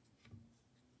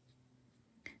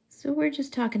 So we're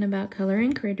just talking about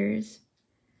coloring critters,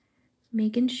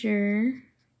 making sure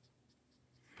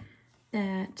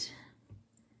that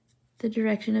the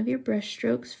direction of your brush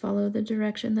strokes follow the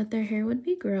direction that their hair would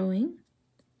be growing.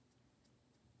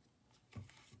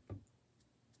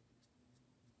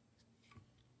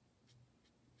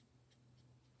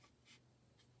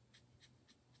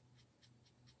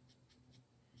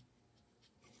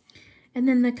 And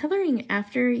then the coloring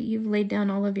after you've laid down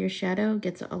all of your shadow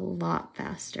gets a lot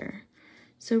faster.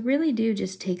 So really do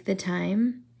just take the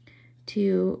time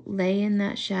to lay in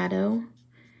that shadow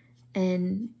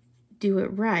and do it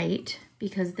right,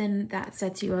 because then that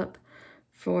sets you up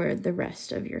for the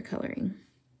rest of your coloring.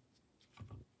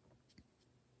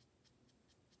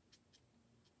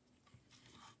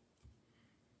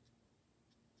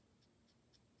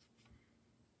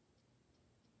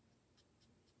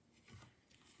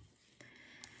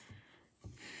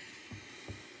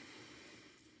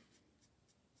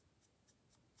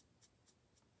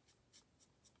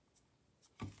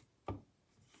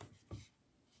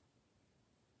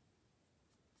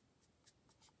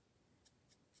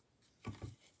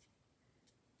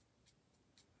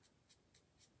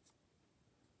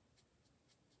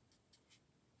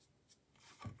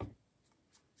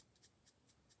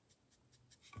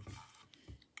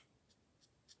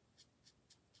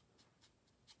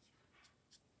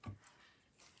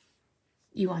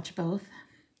 You watch both?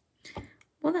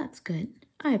 Well, that's good.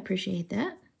 I appreciate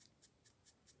that.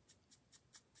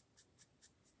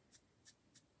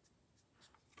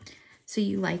 So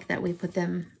you like that we put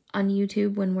them on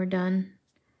YouTube when we're done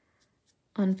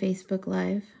on Facebook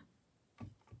Live?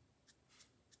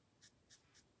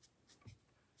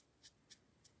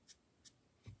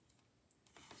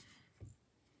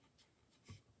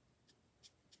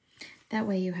 That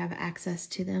way you have access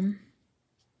to them.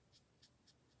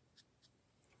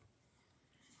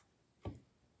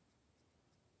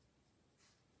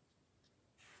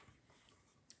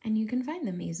 And you can find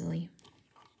them easily.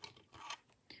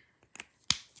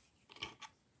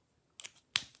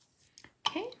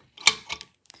 Okay,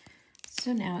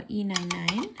 so now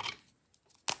E99.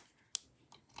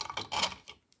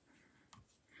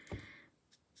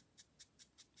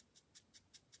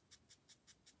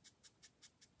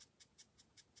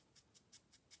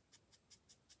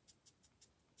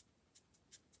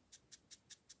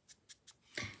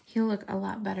 He'll look a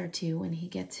lot better too when he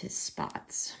gets his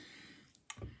spots.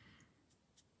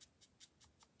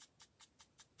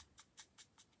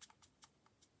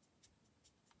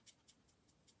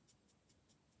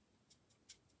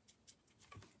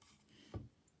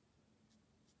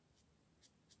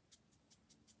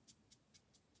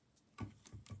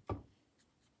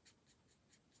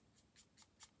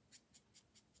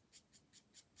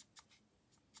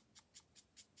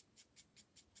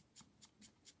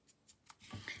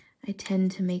 I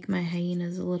tend to make my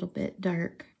hyenas a little bit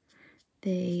dark.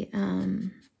 They,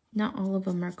 not all of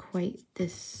them are quite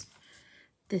this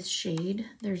shade.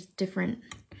 There's different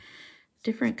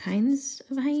kinds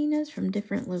of hyenas from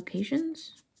different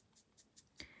locations.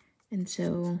 And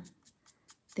so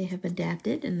they have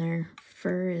adapted and their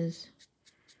fur is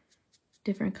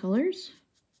different colors.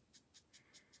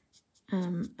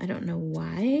 I don't know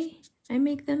why I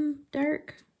make them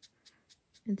dark.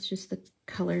 It's just the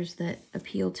colors that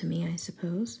appeal to me, I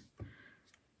suppose.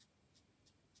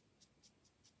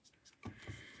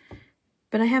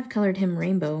 But I have colored him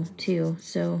rainbow too,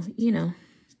 so, you know.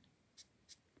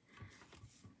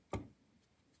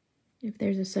 If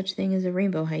there's a such thing as a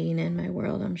rainbow hyena in my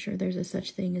world, I'm sure there's a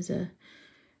such thing as a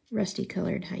rusty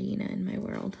colored hyena in my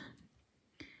world.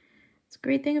 It's a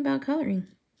great thing about coloring.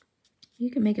 You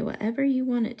can make it whatever you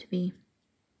want it to be.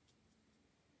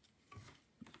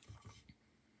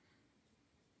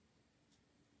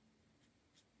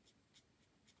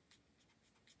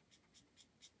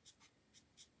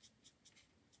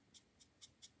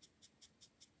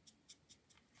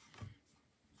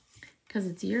 Because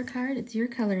it's your card, it's your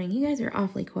coloring. You guys are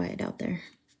awfully quiet out there.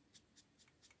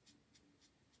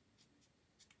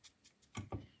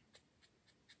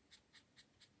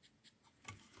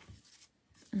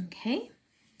 Okay.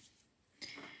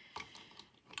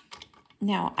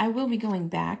 Now, I will be going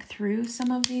back through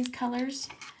some of these colors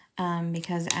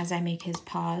because as I make his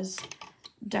paws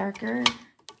darker,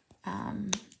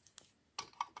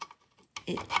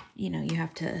 you know, you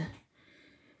have to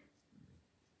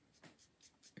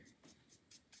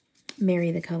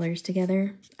marry the colors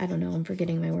together. I don't know, I'm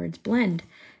forgetting my words. Blend.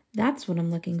 That's what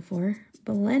I'm looking for.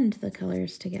 Blend the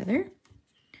colors together.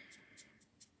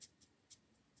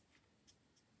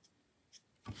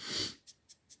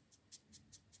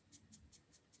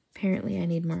 Apparently I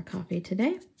need more coffee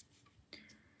today.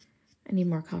 I need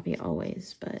more coffee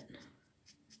always, but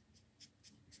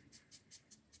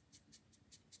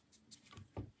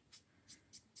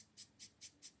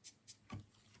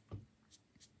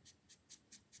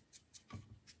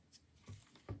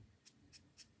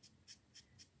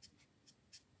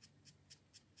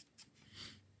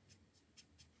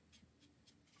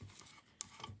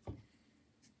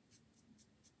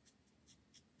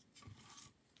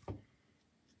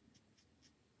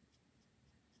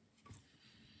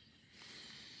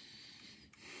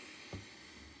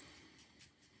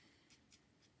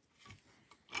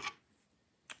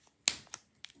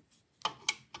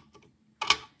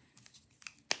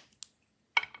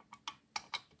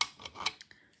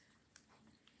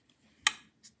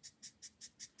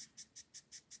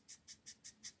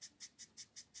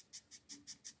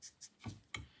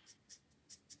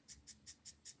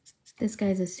this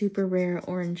guy's a super rare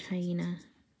orange hyena.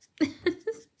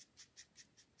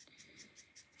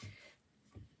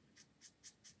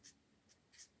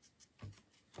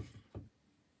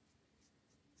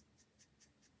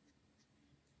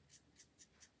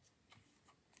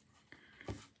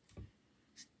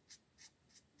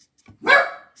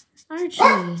 Archie,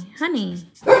 honey.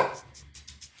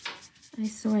 I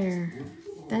swear,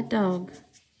 that dog.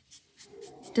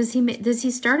 Does he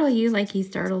startle you like he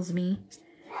startles me?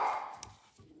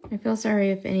 I feel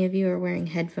sorry if any of you are wearing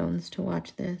headphones to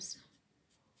watch this.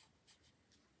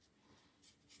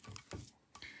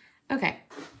 Okay,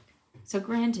 so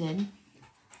granted,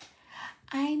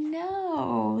 I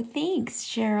know. Thanks,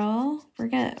 Cheryl. We're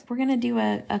gonna do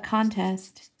a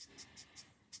contest.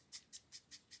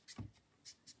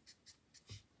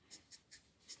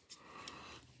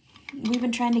 We've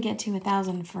been trying to get to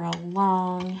 1,000 for a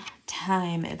long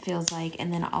time, it feels like,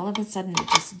 and then all of a sudden it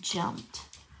just jumped.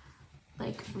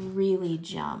 Like, really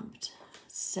jumped.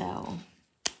 So, all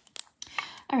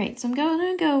right, so I'm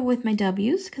going to go with my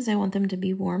W's because I want them to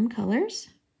be warm colors.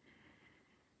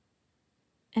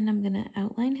 And I'm going to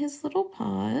outline his little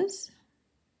paws.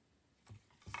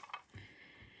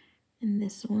 And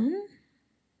this one.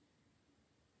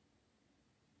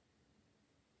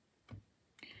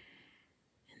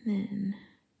 And then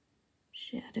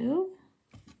shadow.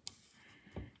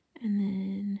 And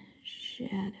then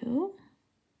shadow.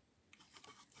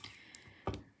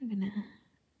 I'm going to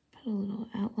put a little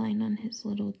outline on his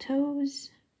little toes.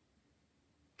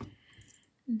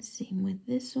 And same with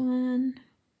this one.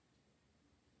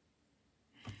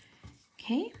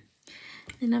 Okay.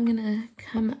 Then I'm going to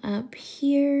come up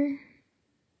here.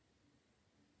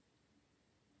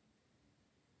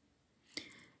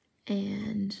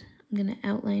 And I'm going to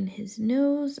outline his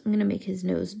nose. I'm going to make his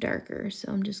nose darker,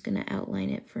 so I'm just going to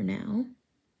outline it for now.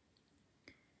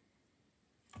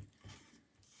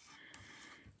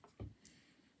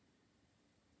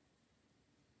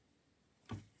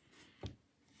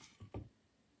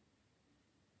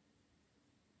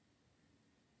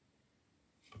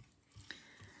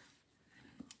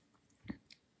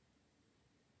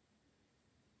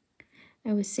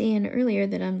 I was saying earlier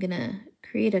that I'm gonna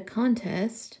create a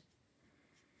contest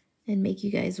and make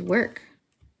you guys work.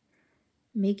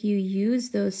 Make you use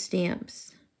those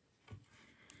stamps.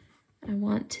 I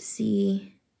want to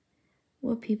see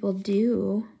what people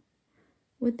do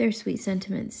with their Sweet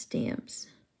Sentiment stamps.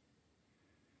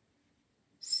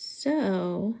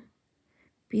 So,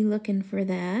 be looking for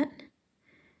that.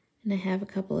 And I have a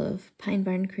couple of Pine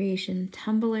Barn Creation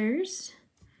tumblers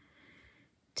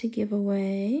to give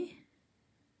away.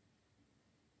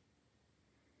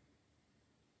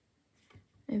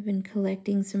 I've been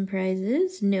collecting some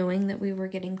prizes, knowing that we were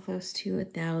getting close to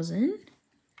 1,000.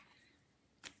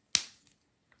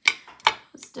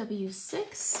 It's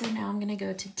W6, so now I'm gonna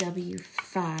go to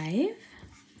W5.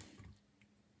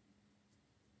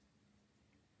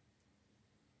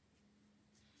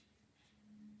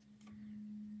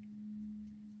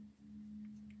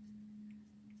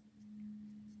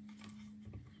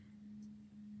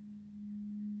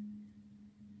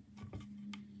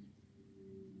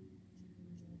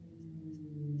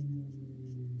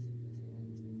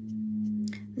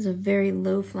 There's a very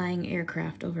low-flying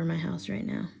aircraft over my house right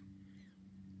now.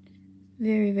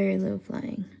 Very, very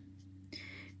low-flying.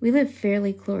 We live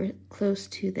fairly close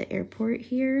to the airport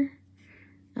here.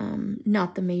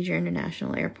 Not the major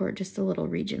international airport, just a little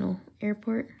regional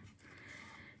airport.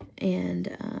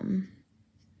 And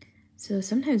so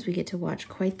sometimes we get to watch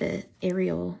quite the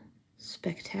aerial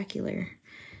spectacular,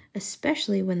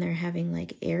 especially when they're having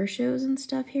like air shows and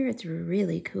stuff here. It's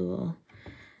really cool.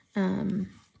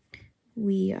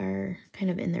 We are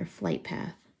kind of in their flight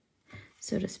path,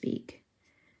 so to speak.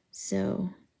 So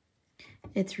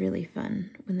it's really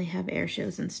fun when they have air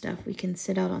shows and stuff. We can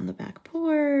sit out on the back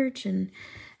porch and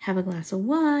have a glass of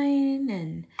wine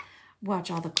and watch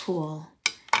all the cool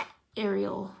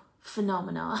aerial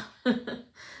phenomena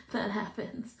that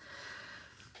happens.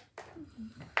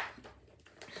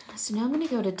 So now I'm going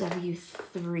to go to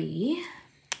W3.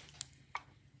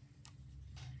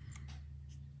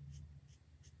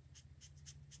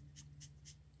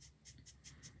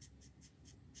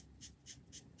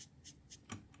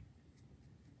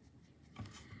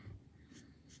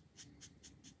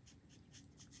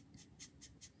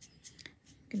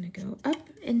 Gonna go up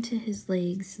into his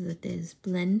legs so that these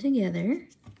blend together.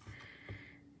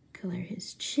 Color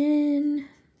his chin.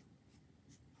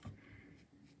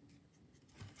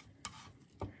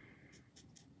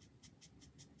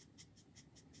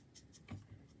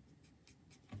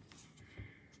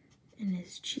 And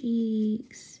his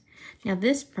cheeks. Now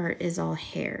this part is all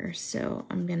hair, so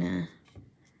I'm gonna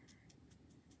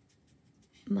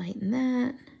lighten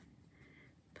that.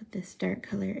 Put this dark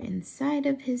color inside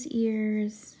of his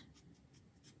ears.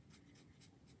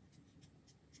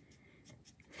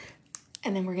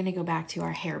 And then we're gonna go back to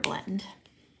our hair blend.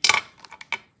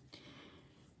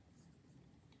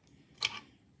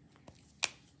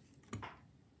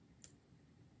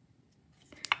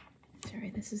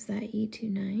 Sorry, this is that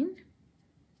E29.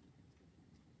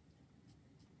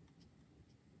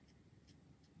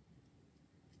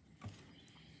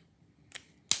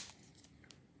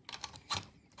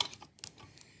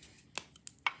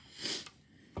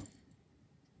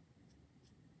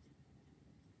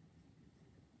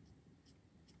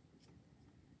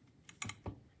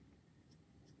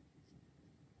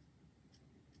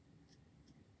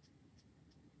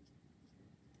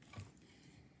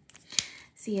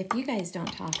 See, if you guys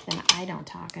don't talk, then I don't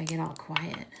talk. I get all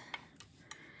quiet.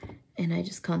 And I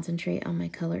just concentrate on my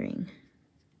coloring.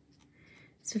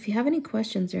 So if you have any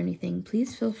questions or anything,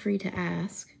 please feel free to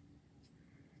ask.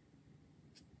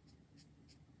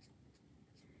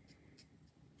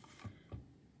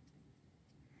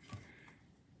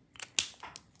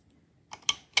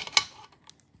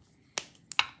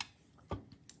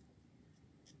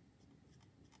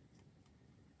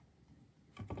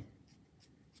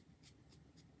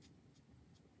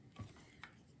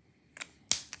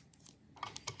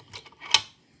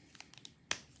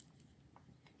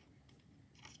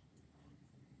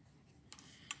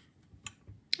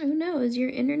 Oh no, is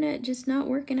your internet just not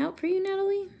working out for you,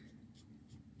 Natalie?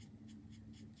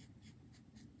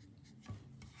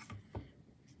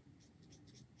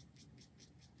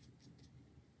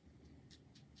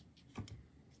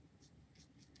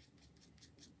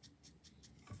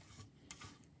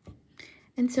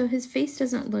 And so his face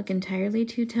doesn't look entirely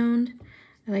two-toned.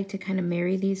 I like to kind of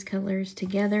marry these colors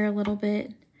together a little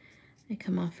bit. I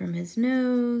come off from his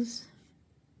nose.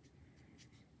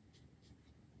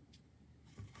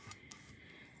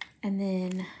 And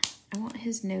then I want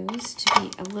his nose to be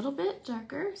a little bit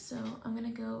darker, so I'm gonna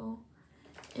go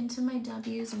into my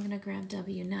W's. I'm gonna grab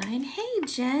W9. Hey,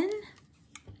 Jen.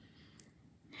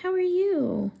 How are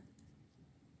you?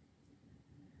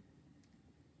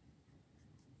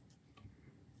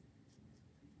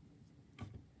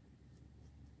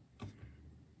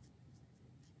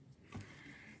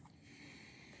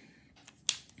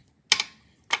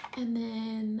 And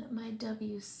then my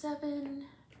W7,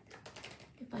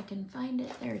 if I can find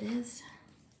it, there it is.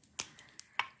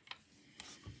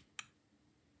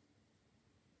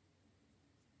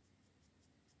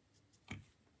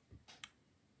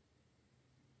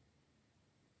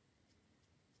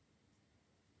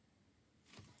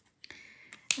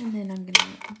 And then I'm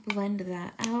gonna blend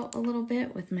that out a little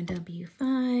bit with my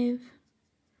W5.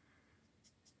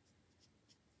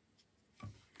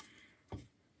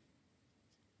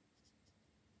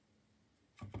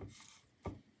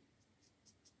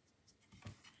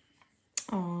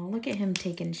 Oh, look at him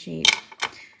taking shape.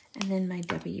 And then my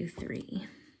W3.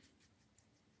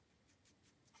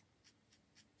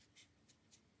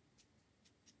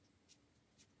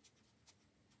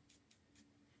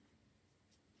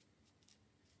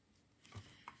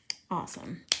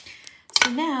 Awesome.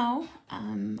 So now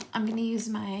I'm going to use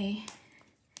my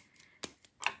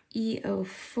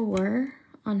E04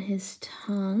 on his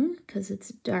tongue because it's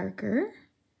darker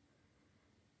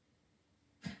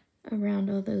around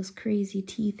all those crazy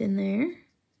teeth in there.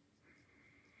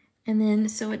 And then,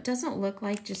 so it doesn't look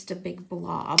like just a big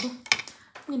blob,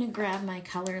 I'm going to grab my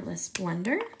colorless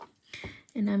blender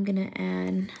and I'm going to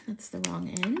add, that's the wrong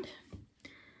end,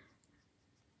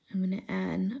 I'm going to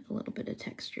add a little bit of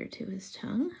texture to his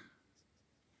tongue.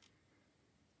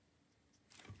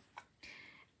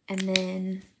 And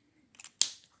then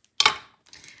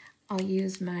I'll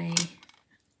use my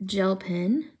gel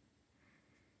pen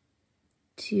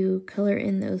to color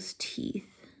in those teeth.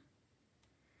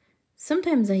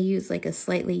 Sometimes I use like a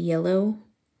slightly yellow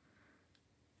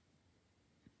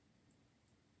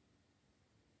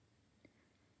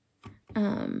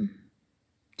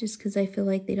just because I feel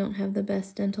like they don't have the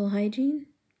best dental hygiene.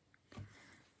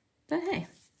 But hey.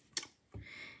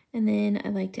 And then I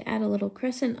like to add a little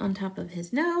crescent on top of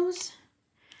his nose.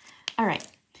 All right,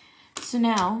 so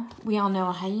now we all know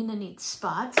a hyena needs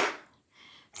spots.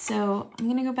 So I'm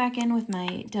gonna go back in with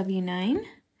my W9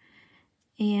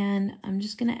 and I'm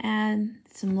just gonna add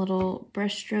some little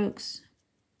brush strokes.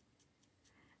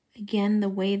 Again, the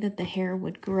way that the hair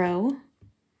would grow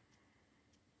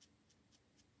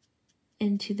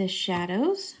into the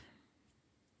shadows.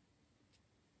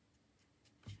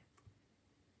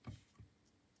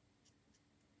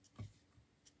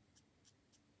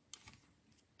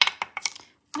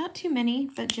 Not too many,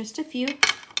 but just a few.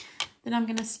 Then I'm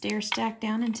gonna stair stack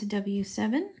down into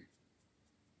W7.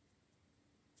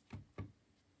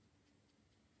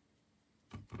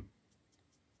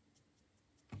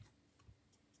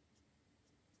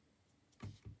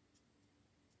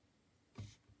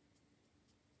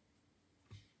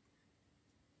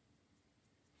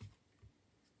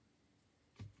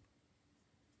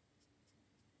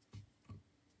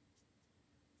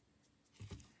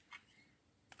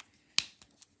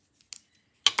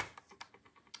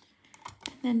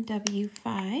 Then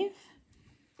W5.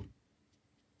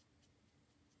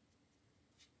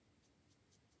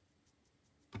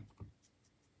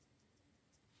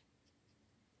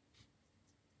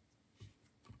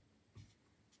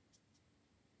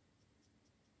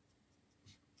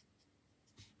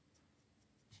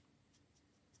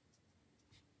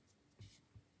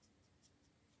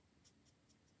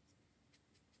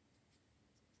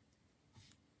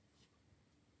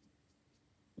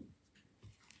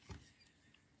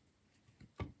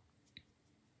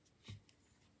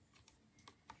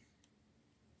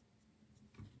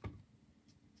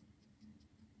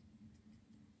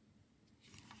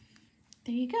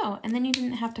 There you go. And then you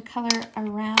didn't have to color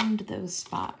around those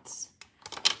spots.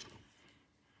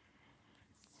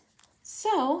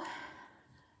 So,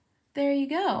 there you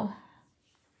go.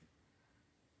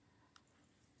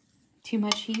 Too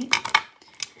much heat.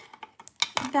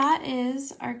 That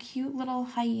is our cute little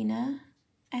hyena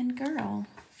and girl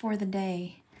for the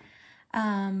day.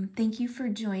 Thank you for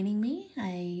joining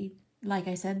me. Like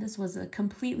I said, this was a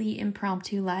completely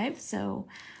impromptu live, so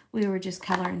we were just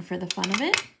coloring for the fun of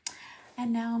it.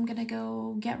 And now I'm gonna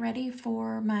go get ready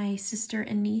for my sister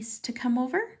and niece to come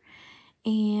over.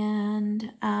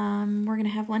 And we're gonna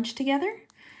have lunch together.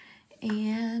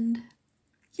 And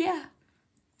yeah,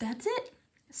 that's it.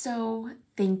 So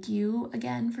thank you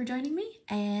again for joining me.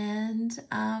 And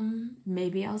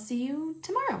maybe I'll see you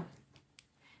tomorrow.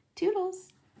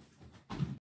 Toodles.